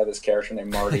always wanted to have this character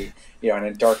named Marty, and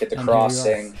in Dark at the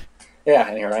Crossing. Yeah,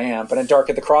 and here I am. But in Dark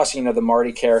at the Crossing, the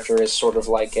Marty character is sort of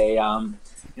like a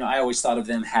I always thought of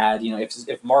them had,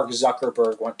 if Mark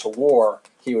Zuckerberg went to war,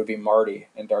 he would be Marty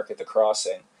in Dark at the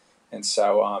Crossing. And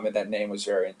so, and that name was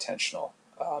very intentional.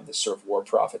 This sort of war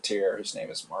profiteer whose name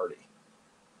is Marty.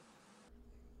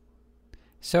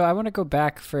 So I want to go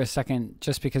back for a second,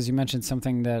 just because you mentioned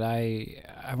something that I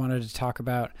wanted to talk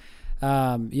about.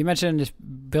 You mentioned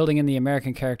building in the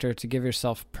American character to give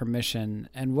yourself permission.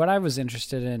 And what I was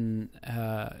interested in,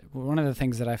 one of the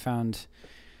things that I found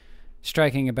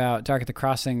striking about Dark at the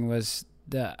Crossing was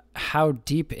how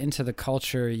deep into the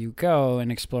culture you go in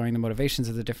exploring the motivations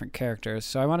of the different characters.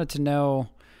 So I wanted to know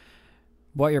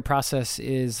what your process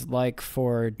is like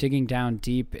for digging down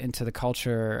deep into the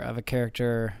culture of a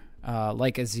character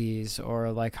like Aziz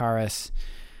or like Haris,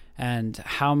 and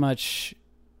how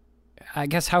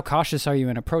cautious are you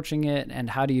in approaching it,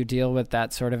 and how do you deal with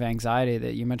that sort of anxiety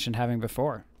that you mentioned having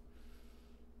before?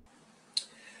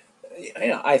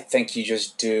 I think you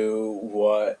just do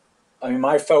what.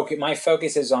 My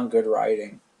focus is on good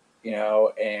writing,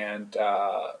 and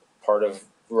part of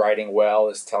writing well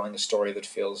is telling a story that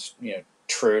feels,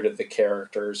 true to the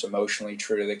characters, emotionally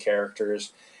true to the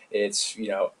characters. It's,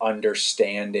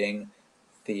 understanding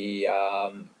the,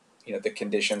 the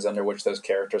conditions under which those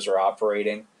characters are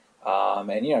operating.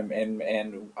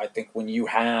 And I think when you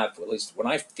have, at least when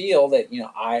I feel that,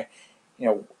 I,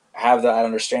 have that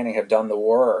understanding, have done the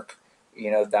work,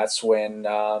 that's when,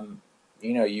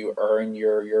 you earn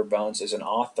your bones as an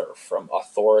author from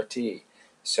authority.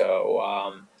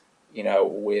 So,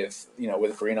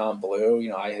 with Green on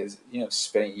Blue, I has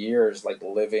spent years like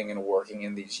living and working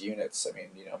in these units. I mean,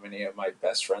 many of my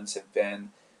best friends have been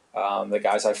the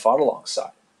guys I fought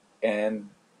alongside, and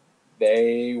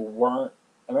they weren't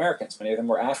Americans. Many of them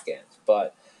were Afghans.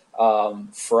 But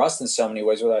for us, in so many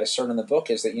ways, what I assert in the book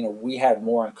is that we had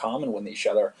more in common with each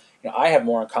other. I have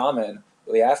more in common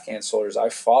with the Afghan soldiers I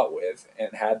fought with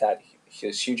and had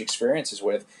those huge experiences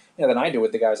with, than I do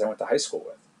with the guys I went to high school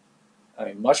with. I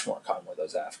mean, much more in common with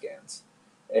those Afghans.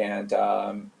 And,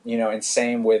 and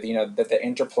same with, that the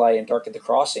interplay in Dark at the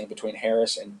Crossing between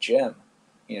Haris and Jim.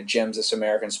 Jim's this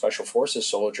American Special Forces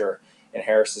soldier in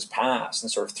Harris's past.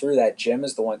 And sort of through that, Jim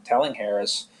is the one telling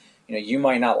Haris, you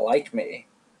might not like me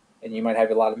and you might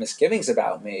have a lot of misgivings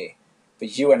about me,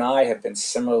 but you and I have been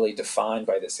similarly defined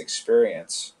by this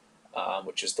experience,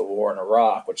 which is the war in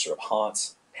Iraq, which sort of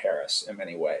haunts Haris in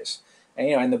many ways. And,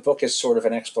 and the book is sort of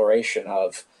an exploration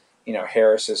of,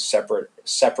 Harris's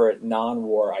separate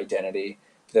non-war identity,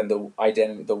 then the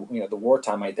identity, the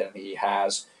wartime identity he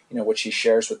has, which he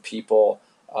shares with people,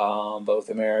 both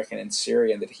American and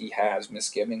Syrian, that he has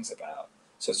misgivings about.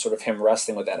 So it's sort of him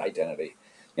wrestling with that identity.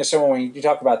 So when you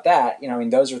talk about that,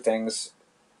 those are things,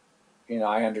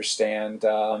 I understand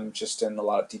just in a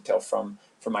lot of detail from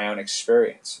my own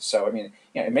experience. So I mean,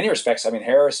 in many respects,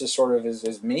 Haris is sort of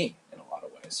is me in a lot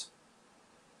of ways.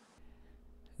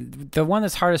 The one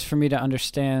that's hardest for me to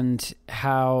understand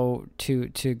how to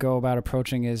go about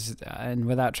approaching is, and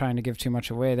without trying to give too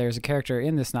much away, there's a character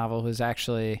in this novel who's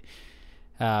actually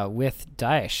with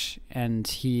Daesh, and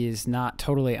he is not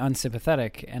totally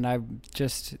unsympathetic. And I'm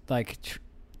just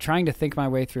trying to think my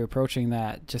way through approaching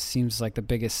that just seems like the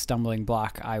biggest stumbling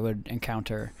block I would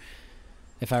encounter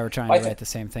if I were trying to write the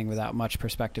same thing without much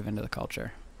perspective into the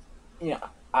culture.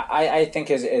 I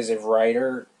think as a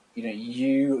writer,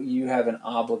 you have an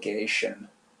obligation.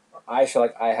 I feel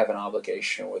like I have an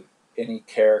obligation with any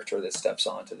character that steps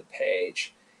onto the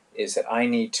page, is that I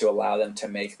need to allow them to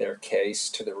make their case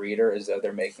to the reader as though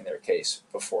they're making their case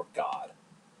before God.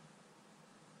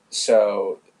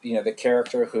 So, the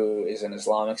character who is an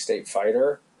Islamic State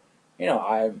fighter,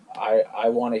 I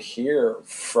want to hear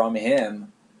from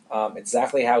him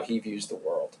exactly how he views the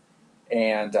world.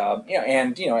 And,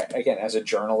 again, as a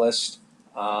journalist,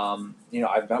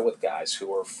 I've met with guys who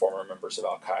were former members of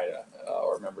Al-Qaeda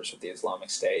or members of the Islamic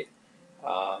State,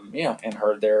 and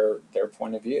heard their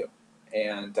point of view.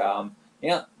 And,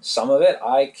 some of it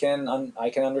I can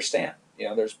understand.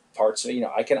 There's parts of it,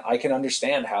 I can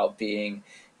understand how being,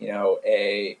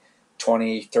 a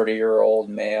 20, 30-year-old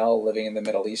male living in the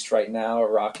Middle East right now,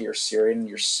 Iraqi or Syrian,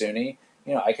 you're Sunni,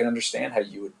 I can understand how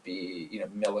you would be,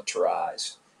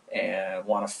 militarized and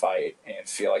want to fight and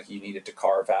feel like you needed to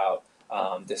carve out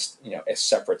this, a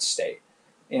separate state.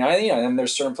 And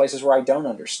there's certain places where I don't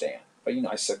understand. But,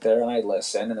 I sit there and I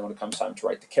listen, and then when it comes time to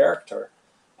write the character,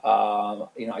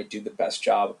 I do the best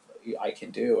job I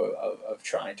can do of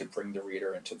trying to bring the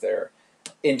reader into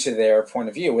their point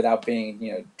of view without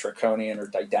being, draconian or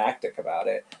didactic about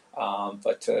it,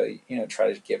 but to,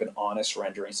 try to give an honest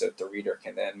rendering so that the reader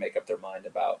can then make up their mind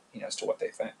about, as to what they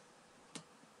think.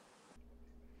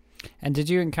 And did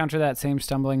you encounter that same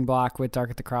stumbling block with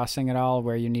Dark at the Crossing at all,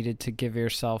 where you needed to give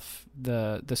yourself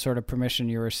the sort of permission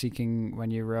you were seeking when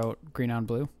you wrote Green on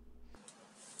Blue?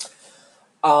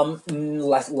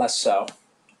 Less so.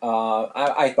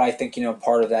 I think,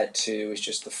 part of that too is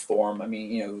just the form. I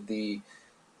mean, the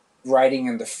writing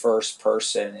in the first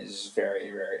person is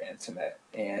very, very intimate.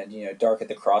 And, Dark at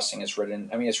the Crossing is written,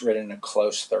 it's written in a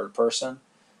close third person.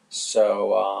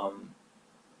 So,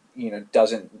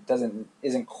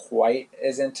 isn't quite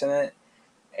as intimate.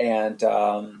 And,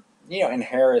 and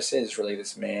Harris is really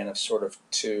this man of sort of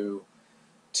two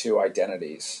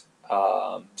identities.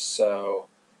 I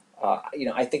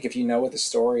think if you know what the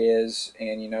story is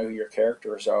and you know who your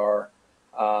characters are,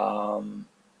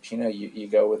 you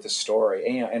go with the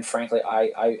story. And frankly,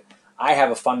 I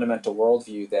have a fundamental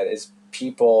worldview that is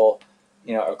people,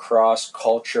 across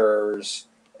cultures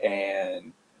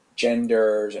and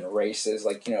genders and races,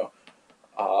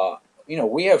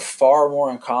 we have far more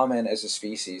in common as a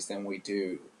species than we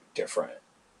do different.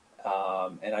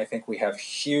 And I think we have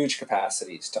huge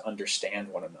capacities to understand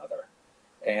one another.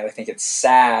 And I think it's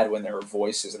sad when there are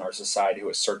voices in our society who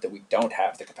assert that we don't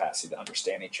have the capacity to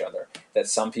understand each other, that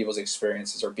some people's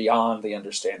experiences are beyond the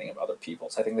understanding of other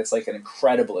people's. I think that's like an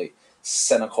incredibly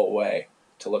cynical way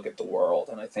to look at the world.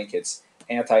 And I think it's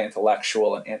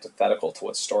anti-intellectual and antithetical to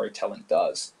what storytelling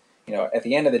does. At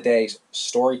the end of the day,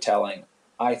 storytelling,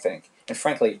 I think, and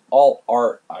frankly, all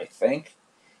art, I think,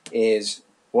 is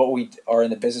what we are in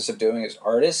the business of doing as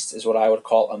artists, is what I would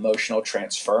call emotional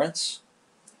transference.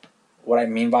 What I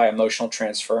mean by emotional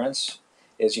transference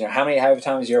is, how many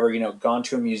times you ever, gone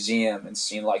to a museum and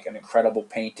seen like an incredible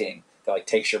painting that like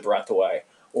takes your breath away,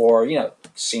 or,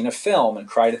 seen a film and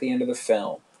cried at the end of the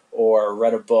film, or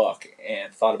read a book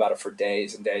and thought about it for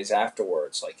days and days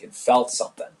afterwards, like and felt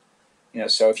something.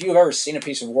 So if you've ever seen a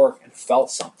piece of work and felt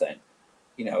something,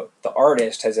 the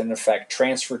artist has in effect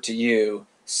transferred to you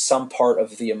some part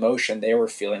of the emotion they were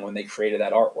feeling when they created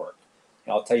that artwork.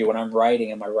 I'll tell you, when I'm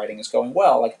writing and my writing is going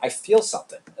well, like I feel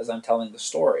something as I'm telling the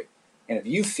story. And if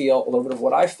you feel a little bit of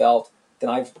what I felt, then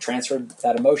I've transferred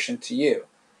that emotion to you.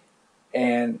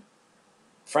 And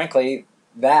frankly,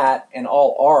 that and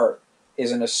all art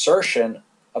is an assertion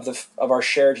of our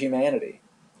shared humanity.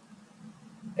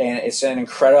 And I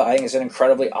think it's an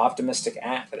incredibly optimistic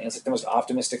act. I think it's like the most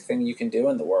optimistic thing you can do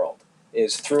in the world,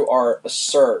 is through art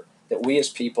assert that we as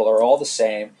people are all the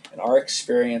same, and our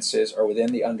experiences are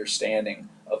within the understanding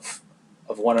of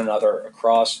one another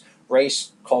across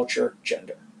race, culture,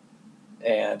 gender.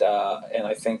 And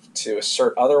I think to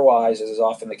assert otherwise, as is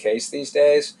often the case these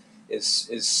days, is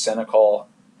cynical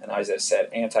and, as I said,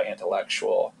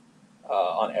 anti-intellectual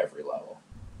on every level.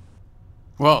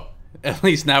 Well, at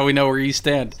least now we know where you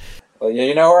stand. Well,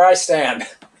 you know where I stand.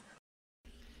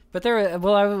 But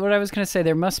what I was going to say,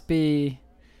 there must be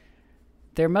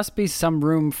some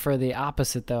room for the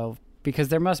opposite, though, because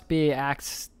there must be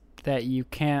acts that you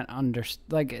can't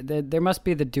understand. Like, there must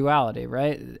be the duality,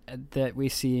 right, that we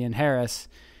see in Harris,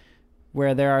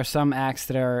 where there are some acts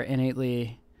that are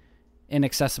innately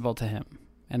inaccessible to him.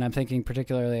 And I'm thinking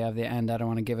particularly of the end. I don't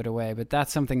want to give it away, but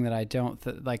that's something that I don't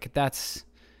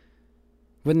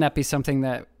wouldn't that be something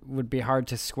that would be hard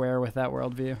to square with that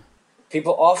worldview?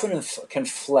 People often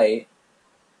conflate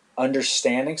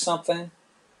understanding something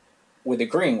with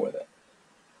agreeing with it,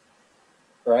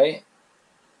 right?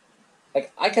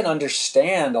 Like, I can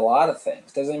understand a lot of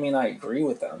things. Doesn't mean I agree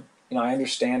with them. I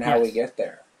understand how we get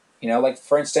there. Like,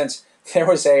 for instance, there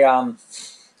was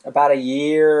about a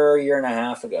year and a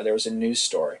half ago, there was a news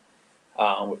story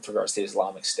with regards to the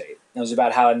Islamic State. It was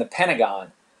about how in the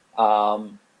Pentagon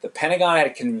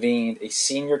had convened a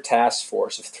senior task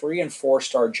force of 3- and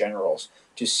 4-star generals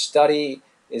to study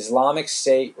Islamic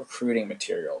State recruiting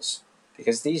materials,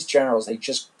 because these generals, they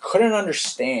just couldn't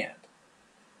understand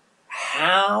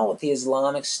how the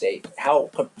Islamic State, how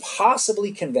could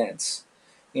possibly convince,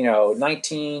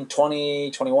 19,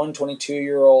 20, 21,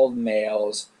 22-year-old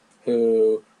males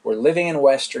who were living in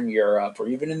Western Europe or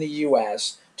even in the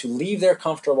U.S. to leave their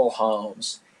comfortable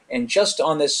homes and just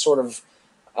on this sort of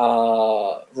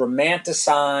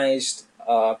romanticized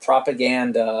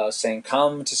propaganda saying,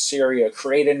 come to Syria,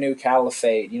 create a new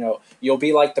caliphate, you'll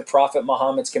be like the Prophet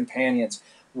Muhammad's companions.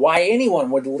 Why anyone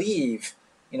would leave,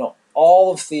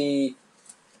 all of the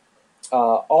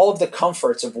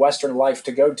comforts of Western life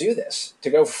to go do this,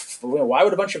 why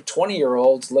would a bunch of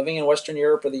 20-year-olds living in Western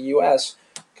Europe or the U.S.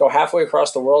 go halfway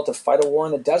across the world to fight a war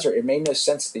in the desert? It made no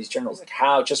sense to these generals. Like,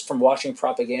 how? Just from watching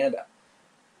propaganda.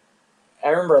 I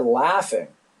remember laughing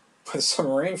with some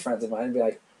Marine friends of mine and be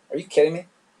like, are you kidding me?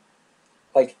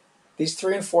 Like, these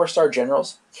 3- and 4-star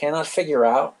generals cannot figure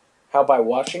out how by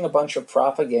watching a bunch of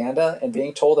propaganda and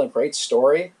being told a great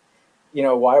story,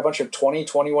 why a bunch of 20,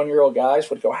 21-year-old guys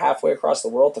would go halfway across the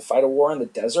world to fight a war in the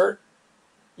desert?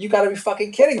 You got to be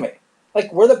fucking kidding me.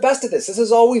 Like, we're the best at this. This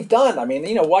is all we've done. I mean,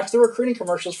 watch the recruiting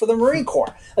commercials for the Marine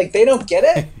Corps. Like, they don't get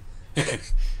it.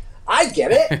 I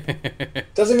get it.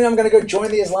 Doesn't mean I'm going to go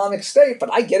join the Islamic State,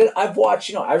 but I get it. I've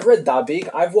watched, I've read Dabiq.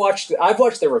 I've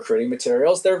watched their recruiting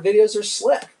materials. Their videos are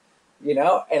slick, and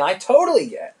I totally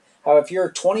get how if you're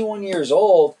 21 years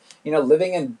old,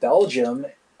 living in Belgium,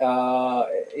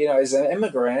 as an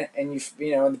immigrant, and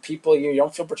and the people you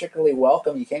don't feel particularly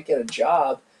welcome, you can't get a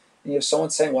job, and you have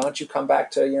someone saying, "Why don't you come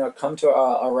back to come to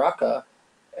Raqqa,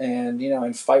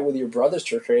 and fight with your brothers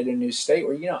to create a new state?"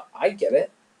 Where I get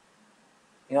it.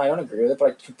 I don't agree with it, but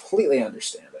I completely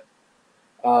understand it.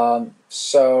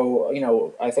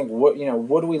 So I think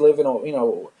would we live in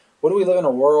a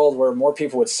world where more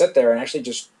people would sit there and actually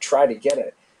just try to get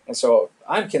it? And so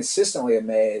I'm consistently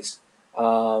amazed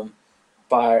by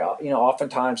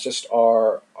oftentimes just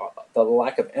the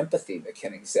lack of empathy that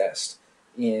can exist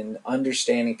in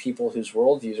understanding people whose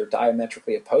worldviews are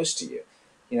diametrically opposed to you.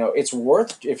 It's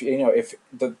worth if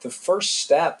the first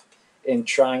step in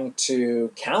trying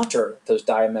to counter those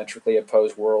diametrically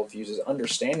opposed worldviews is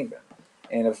understanding them.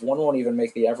 And if one won't even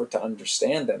make the effort to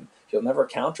understand them, you'll never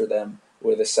counter them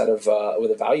with a set of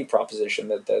with a value proposition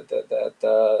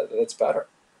that's better.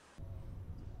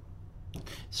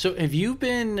 So, have you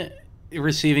been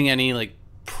receiving any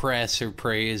press or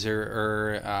praise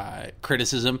or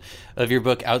criticism of your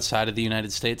book outside of the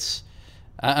United States?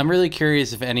 I'm really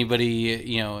curious if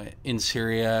anybody, in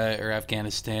Syria or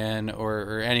Afghanistan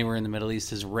or anywhere in the Middle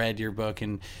East has read your book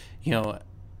and kind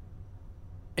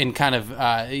of,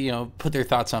 put their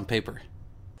thoughts on paper.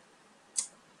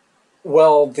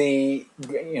 Well,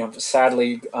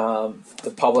 sadly,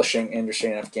 the publishing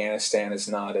industry in Afghanistan is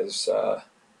not as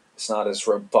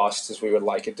robust as we would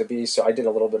like it to be. So I did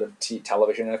a little bit of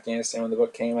television in Afghanistan when the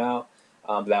book came out.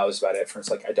 But that was about it. For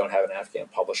instance, I don't have an Afghan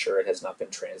publisher. It has not been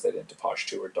translated into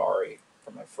Pashto or Dari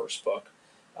for my first book.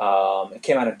 It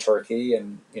came out in Turkey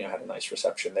and had a nice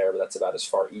reception there, but that's about as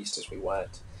far east as we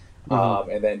went.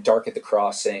 And then Dark at the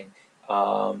Crossing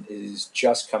is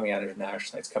just coming out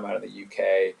internationally. It's come out in the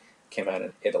UK, came out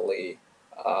in Italy,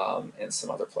 and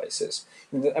some other places.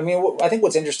 I mean, I think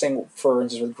what's interesting, for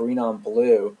instance, with Green on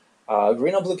Blue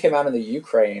came out in the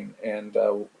Ukraine, and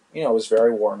it was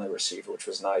very warmly received, which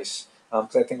was nice.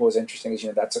 Because I think what was interesting is,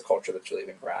 that's a culture that's really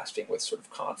been grasping with sort of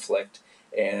conflict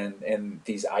and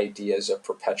these ideas of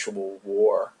perpetual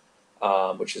war,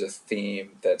 which is a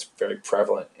theme that's very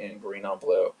prevalent in Green on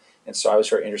Blue. And so I was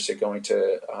very interested going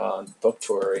to book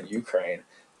tour in Ukraine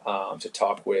to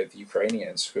talk with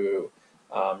Ukrainians who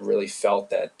really felt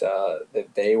that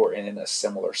they were in a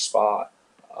similar spot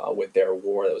with their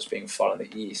war that was being fought in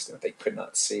the East, and that they could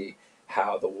not see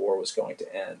how the war was going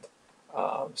to end.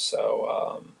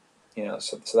 So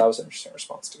that was an interesting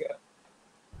response to get.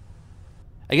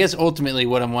 I guess ultimately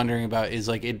what I'm wondering about is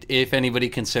if anybody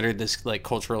considered this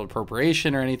cultural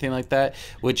appropriation or anything like that,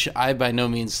 which I by no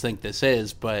means think this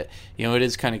is, but it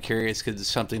is kind of curious because it's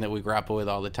something that we grapple with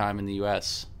all the time in the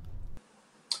U.S.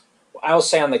 I will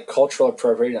say on the cultural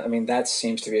appropriation, I mean, that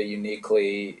seems to be a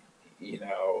uniquely,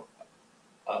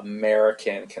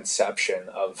 American conception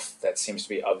of that seems to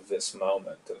be of this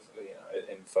moment of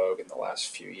in vogue in the last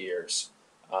few years.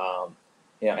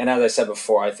 And as I said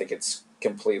before, I think it's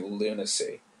complete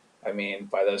lunacy. I mean,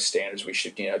 by those standards, we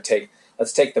should,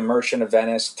 let's take The Merchant of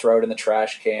Venice, throw it in the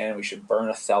trash can. We should burn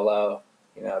Othello.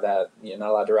 That you're not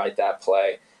allowed to write that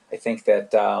play. I think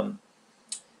that,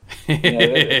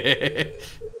 the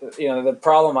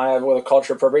problem I have with a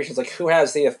culture appropriation is who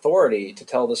has the authority to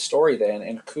tell the story then,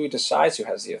 and who decides who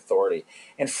has the authority?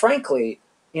 And frankly,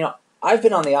 I've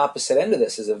been on the opposite end of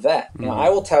this as a vet. I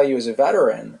will tell you as a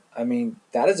veteran, I mean,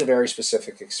 that is a very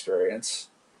specific experience.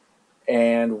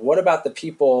 And what about the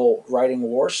people writing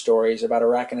war stories about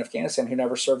Iraq and Afghanistan who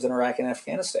never served in Iraq and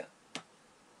Afghanistan?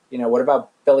 What about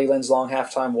Billy Lynn's Long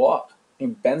Halftime Walk? I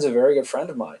mean, Ben's a very good friend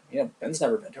of mine. Ben's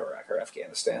never been to Iraq or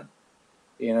Afghanistan.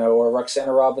 Or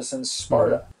Roxana Robinson's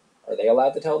Sparta. Are they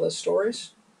allowed to tell those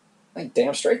stories? I think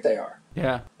damn straight they are.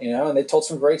 Yeah. And they told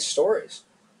some great stories.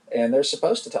 And they're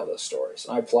supposed to tell those stories.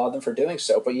 And I applaud them for doing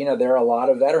so. But, there are a lot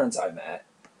of veterans I met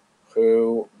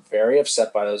who, very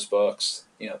upset by those books,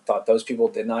 thought those people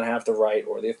did not have the right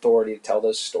or the authority to tell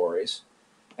those stories.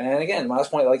 And again, my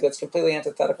last point, that's completely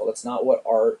antithetical. That's not what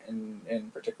art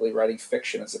and particularly writing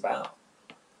fiction is about.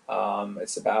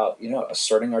 It's about,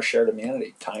 asserting our shared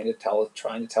humanity, trying to tell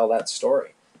that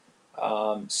story.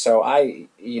 So I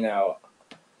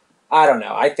I don't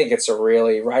know. I think it's a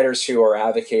really writers who are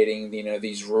advocating,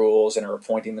 these rules and are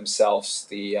appointing themselves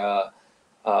the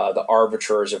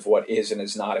arbiters of what is and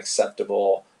is not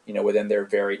acceptable, within their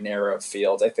very narrow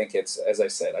fields. I think it's, as I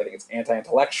said, I think it's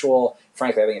anti-intellectual.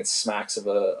 Frankly, I think it smacks of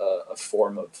a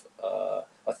form of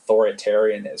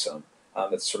authoritarianism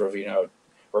that sort of,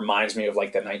 reminds me of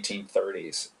like the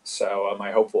 1930s. So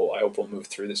I hope we'll move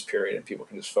through this period and people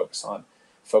can just focus on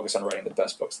writing the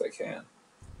best books they can.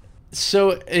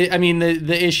 So, I mean,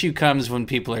 the issue comes when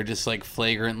people are just like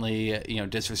flagrantly,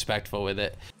 disrespectful with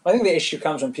it. I think the issue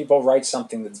comes when people write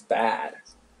something that's bad.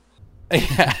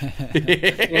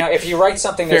 Yeah. If you write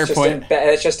something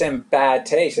that's just in bad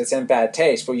taste, it's in bad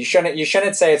taste. But you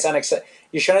shouldn't say it's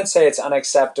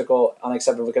unacceptable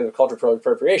because of cultural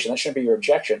appropriation. That shouldn't be your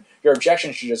objection. Your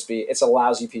objection should just be it's a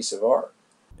lousy piece of art.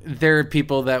 There are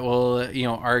people that will,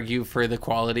 argue for the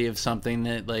quality of something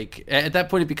that, like, at that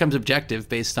point it becomes objective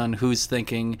based on who's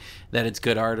thinking that it's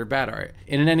good art or bad art.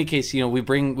 And in any case, we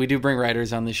do bring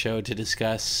writers on the show to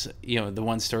discuss, the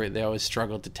one story they always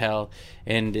struggle to tell.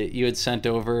 And you had sent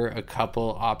over a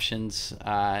couple options,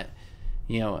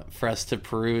 for us to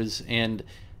peruse. And,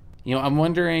 I'm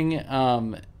wondering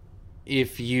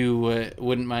if you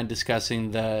wouldn't mind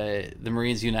discussing the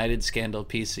Marines United scandal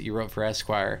piece that you wrote for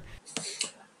Esquire.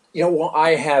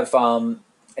 I have, I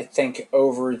think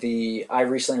I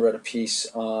recently wrote a piece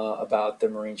about the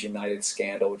Marines United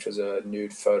scandal, which was a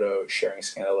nude photo sharing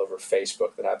scandal over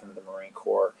Facebook that happened in the Marine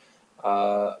Corps.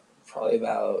 Probably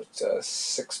about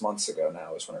 6 months ago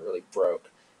now is when it really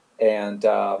broke. And,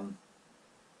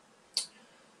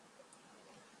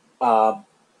 but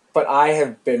I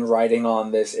have been writing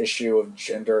on this issue of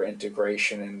gender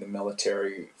integration in the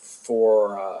military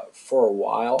for a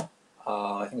while.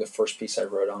 I think the first piece I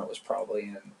wrote on it was probably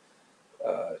in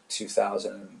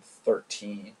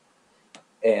 2013,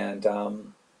 and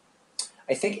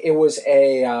I think it was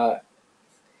a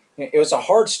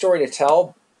hard story to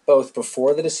tell, both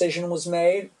before the decision was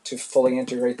made to fully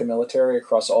integrate the military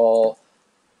across all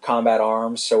combat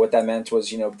arms. So what that meant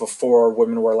was, before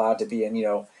women were allowed to be in,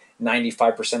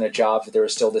 95% of jobs, there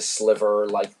was still this sliver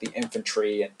like the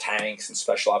infantry and tanks and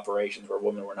special operations where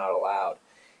women were not allowed.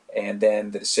 And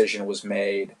then the decision was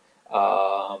made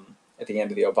at the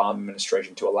end of the Obama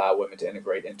administration to allow women to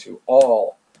integrate into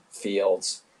all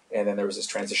fields. And then there was this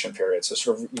transition period. So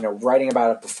sort of, writing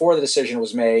about it before the decision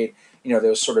was made, there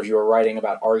was sort of, you were writing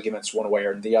about arguments one way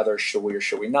or the other, should we or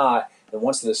should we not? And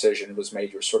once the decision was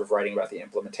made, you were sort of writing about the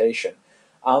implementation.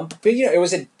 But, it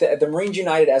was the Marines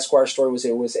United Esquire story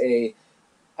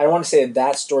I don't want to say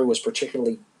that story was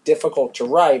particularly difficult to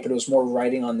write, but it was more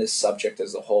writing on this subject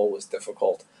as a whole was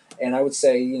difficult. And I would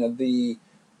say,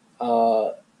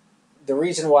 the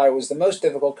reason why it was the most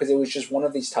difficult, because it was just one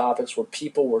of these topics where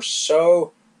people were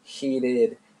so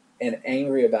heated and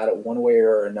angry about it one way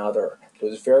or another. It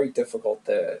was very difficult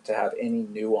to have any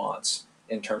nuance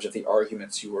in terms of the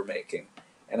arguments you were making.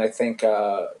 And I think,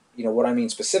 what I mean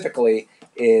specifically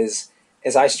is,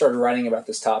 as I started writing about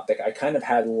this topic, I kind of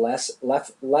had less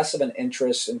of an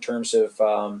interest in terms of,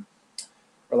 or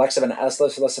less of an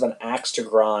axe to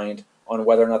grind on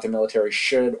whether or not the military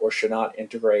should or should not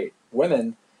integrate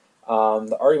women.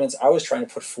 The arguments I was trying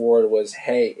to put forward was,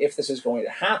 hey, if this is going to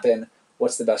happen,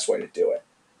 what's the best way to do it?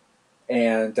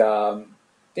 And,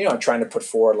 I'm trying to put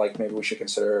forward, like, maybe we should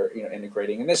consider,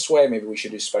 integrating in this way. Maybe we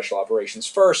should do special operations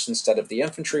first instead of the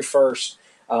infantry first.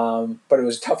 But it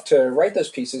was tough to write those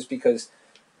pieces because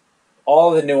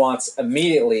all of the nuance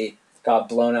immediately got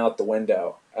blown out the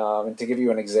window. And to give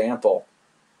you an example,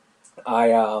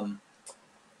 one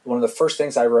of the first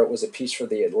things I wrote was a piece for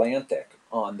The Atlantic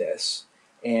on this.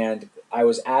 And I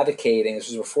was advocating, this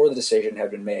was before the decision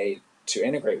had been made to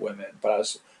integrate women, but I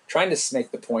was trying to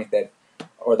make the point that,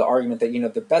 or the argument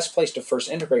that, the best place to first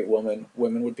integrate women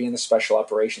would be in the special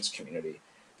operations community,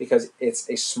 because it's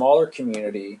a smaller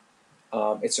community.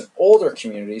 It's an older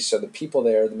community, so the people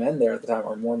there, the men there at the time,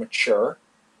 are more mature.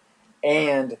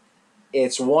 And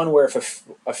it's one where if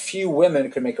a few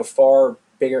women could make a far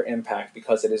bigger impact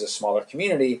because it is a smaller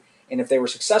community. And if they were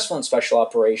successful in special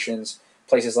operations,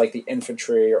 places like the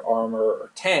infantry or armor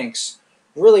or tanks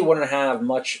really wouldn't have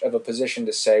much of a position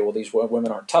to say, well, these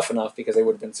women aren't tough enough, because they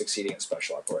would have been succeeding in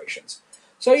special operations.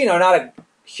 So, not a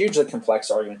hugely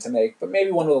complex argument to make, but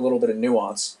maybe one with a little bit of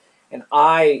nuance. And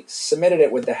I submitted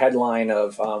it with the headline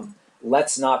of,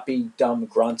 let's not be dumb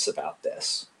grunts about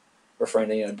this, referring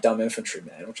to, dumb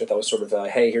infantrymen, which I thought was sort of a,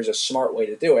 hey, here's a smart way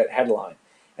to do it headline.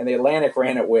 And the Atlantic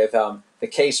ran it with the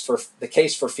case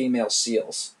for female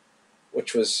SEALs,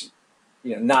 which was,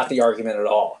 not the argument at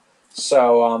all.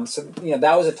 So,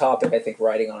 that was a topic I think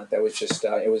writing on it that was just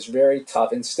it was very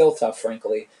tough and still tough,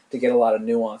 frankly, to get a lot of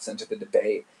nuance into the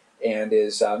debate. And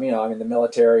the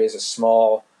military is a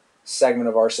small segment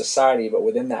of our society, but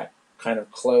within that kind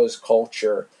of closed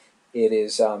culture,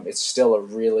 it's still a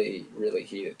really, really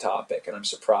heated topic. And I'm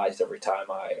surprised every time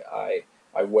I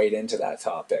wade into that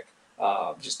topic,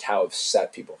 just how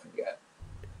upset people can get.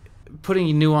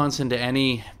 Putting nuance into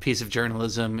any piece of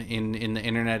journalism in the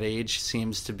internet age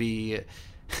seems to be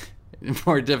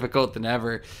more difficult than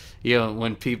ever.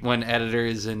 When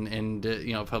editors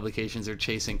and publications are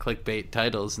chasing clickbait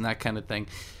titles and that kind of thing.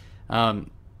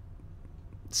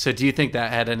 So do you think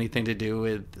that had anything to do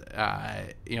with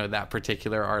that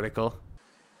particular article?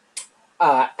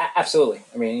 Absolutely.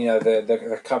 I mean,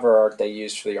 the cover art they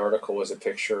used for the article was a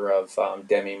picture of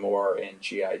Demi Moore in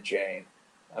G.I. Jane.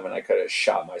 I mean, I could have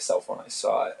shot myself when I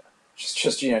saw it.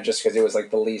 Just because it was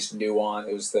like the least nuanced.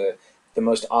 It was the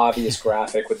most obvious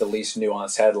graphic with the least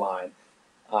nuanced headline.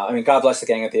 God bless the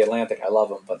gang at the Atlantic. I love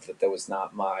them, but that was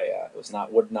not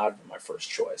would not have been my first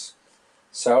choice.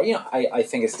 So I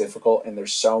think it's difficult, and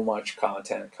there's so much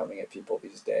content coming at people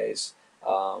these days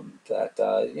that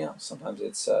sometimes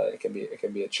it can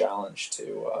be a challenge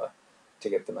to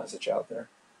get the message out there.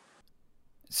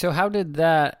 So how did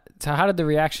the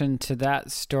reaction to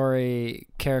that story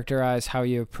characterize how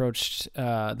you approached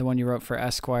the one you wrote for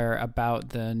Esquire about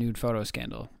the nude photo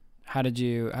scandal? How did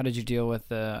you deal with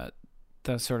the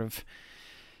sort of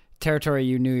territory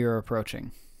you knew you were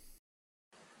approaching?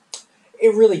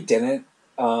 It really didn't.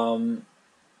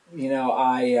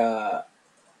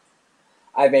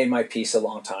 I made my peace a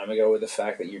long time ago with the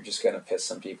fact that you're just going to piss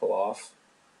some people off.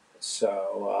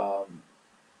 So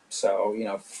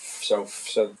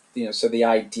the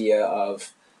idea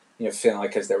of feeling like,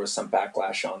 because there was some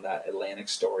backlash on that Atlantic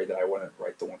story, that I wouldn't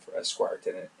write the one for Esquire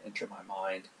didn't enter my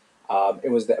mind. It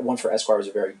was that one for Esquire was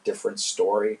a very different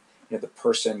story. The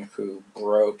person who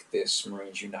broke this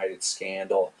Marines United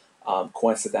scandal,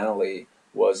 coincidentally,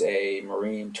 was a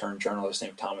Marine turned journalist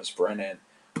named Thomas Brennan,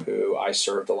 who I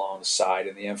served alongside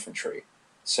in the infantry.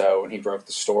 So when he broke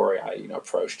the story, I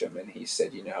approached him, and he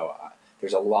said,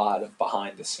 there's a lot of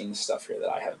behind the scenes stuff here that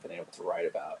I haven't been able to write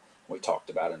about. We talked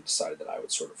about it and decided that I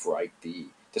would sort of write the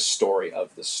story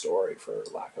of the story, for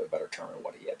lack of a better term, and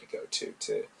what he had to go to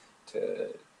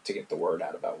get the word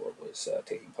out about what was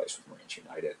taking place with Marines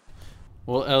United.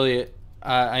 Well, Elliot,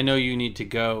 I know you need to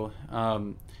go.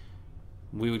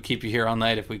 We would keep you here all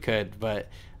night if we could, but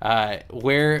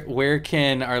where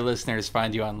can our listeners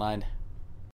find you online?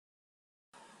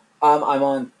 I'm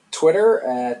on Twitter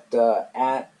at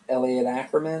Elliot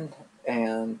Ackerman,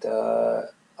 and I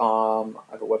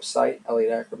have a website,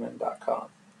 elliottackerman.com,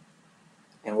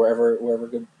 and wherever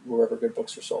good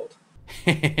books are sold.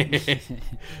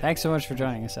 Thanks so much for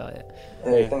joining us, Elliot.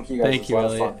 Hey, thank you guys. Thank you,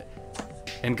 Elliot.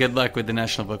 And good luck with the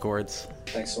National Book Awards.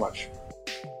 Thanks so much.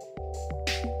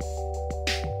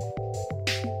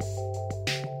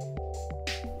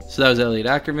 So that was Elliot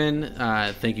Ackerman.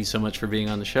 Thank you so much for being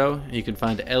on the show. You can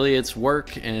find Elliot's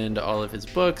work and all of his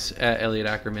books at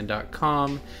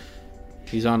elliottackerman.com.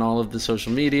 He's on all of the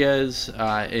social medias,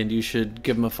 and you should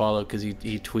give him a follow because he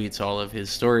tweets all of his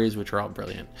stories, which are all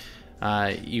brilliant.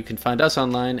 You can find us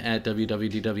online at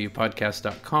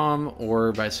www.podcast.com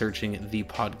or by searching The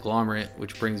Podglomerate,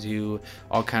 which brings you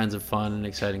all kinds of fun and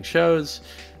exciting shows.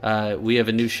 We have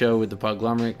a new show with The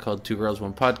Podglomerate called Two Girls,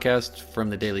 One Podcast from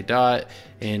the Daily Dot,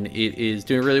 and it is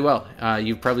doing really well.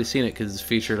 You've probably seen it because it's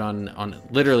featured on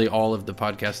literally all of the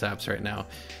podcast apps right now.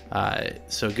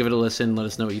 So give it a listen. Let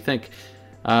us know what you think.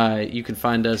 You can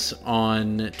find us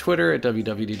on Twitter at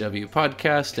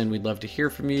WWDW and we'd love to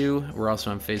hear from you. We're also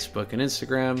on Facebook and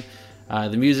Instagram.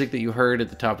 The music that you heard at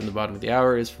the top and the bottom of the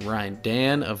hour is from Ryan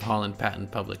Dan of Holland Patton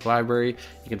Public Library.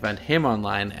 You can find him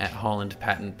online at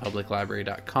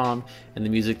hollandpattonpubliclibrary.com. And the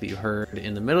music that you heard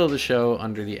in the middle of the show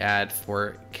under the ad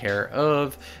for Care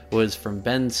Of was from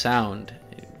Ben Sound,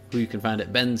 who you can find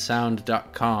at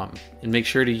bensound.com. And make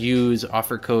sure to use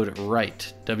offer code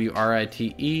WRITE,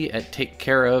 WRITE, at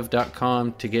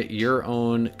takecareof.com to get your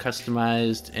own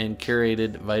customized and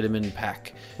curated vitamin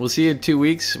pack. We'll see you in 2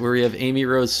 weeks, where we have Amy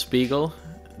Rose Spiegel,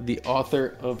 the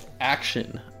author of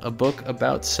Action, a book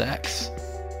about sex.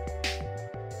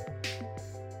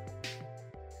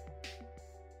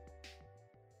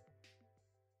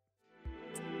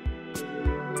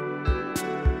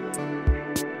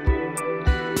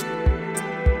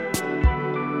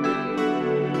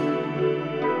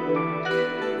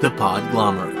 The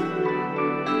Podglomerate,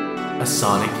 a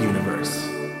sonic universe.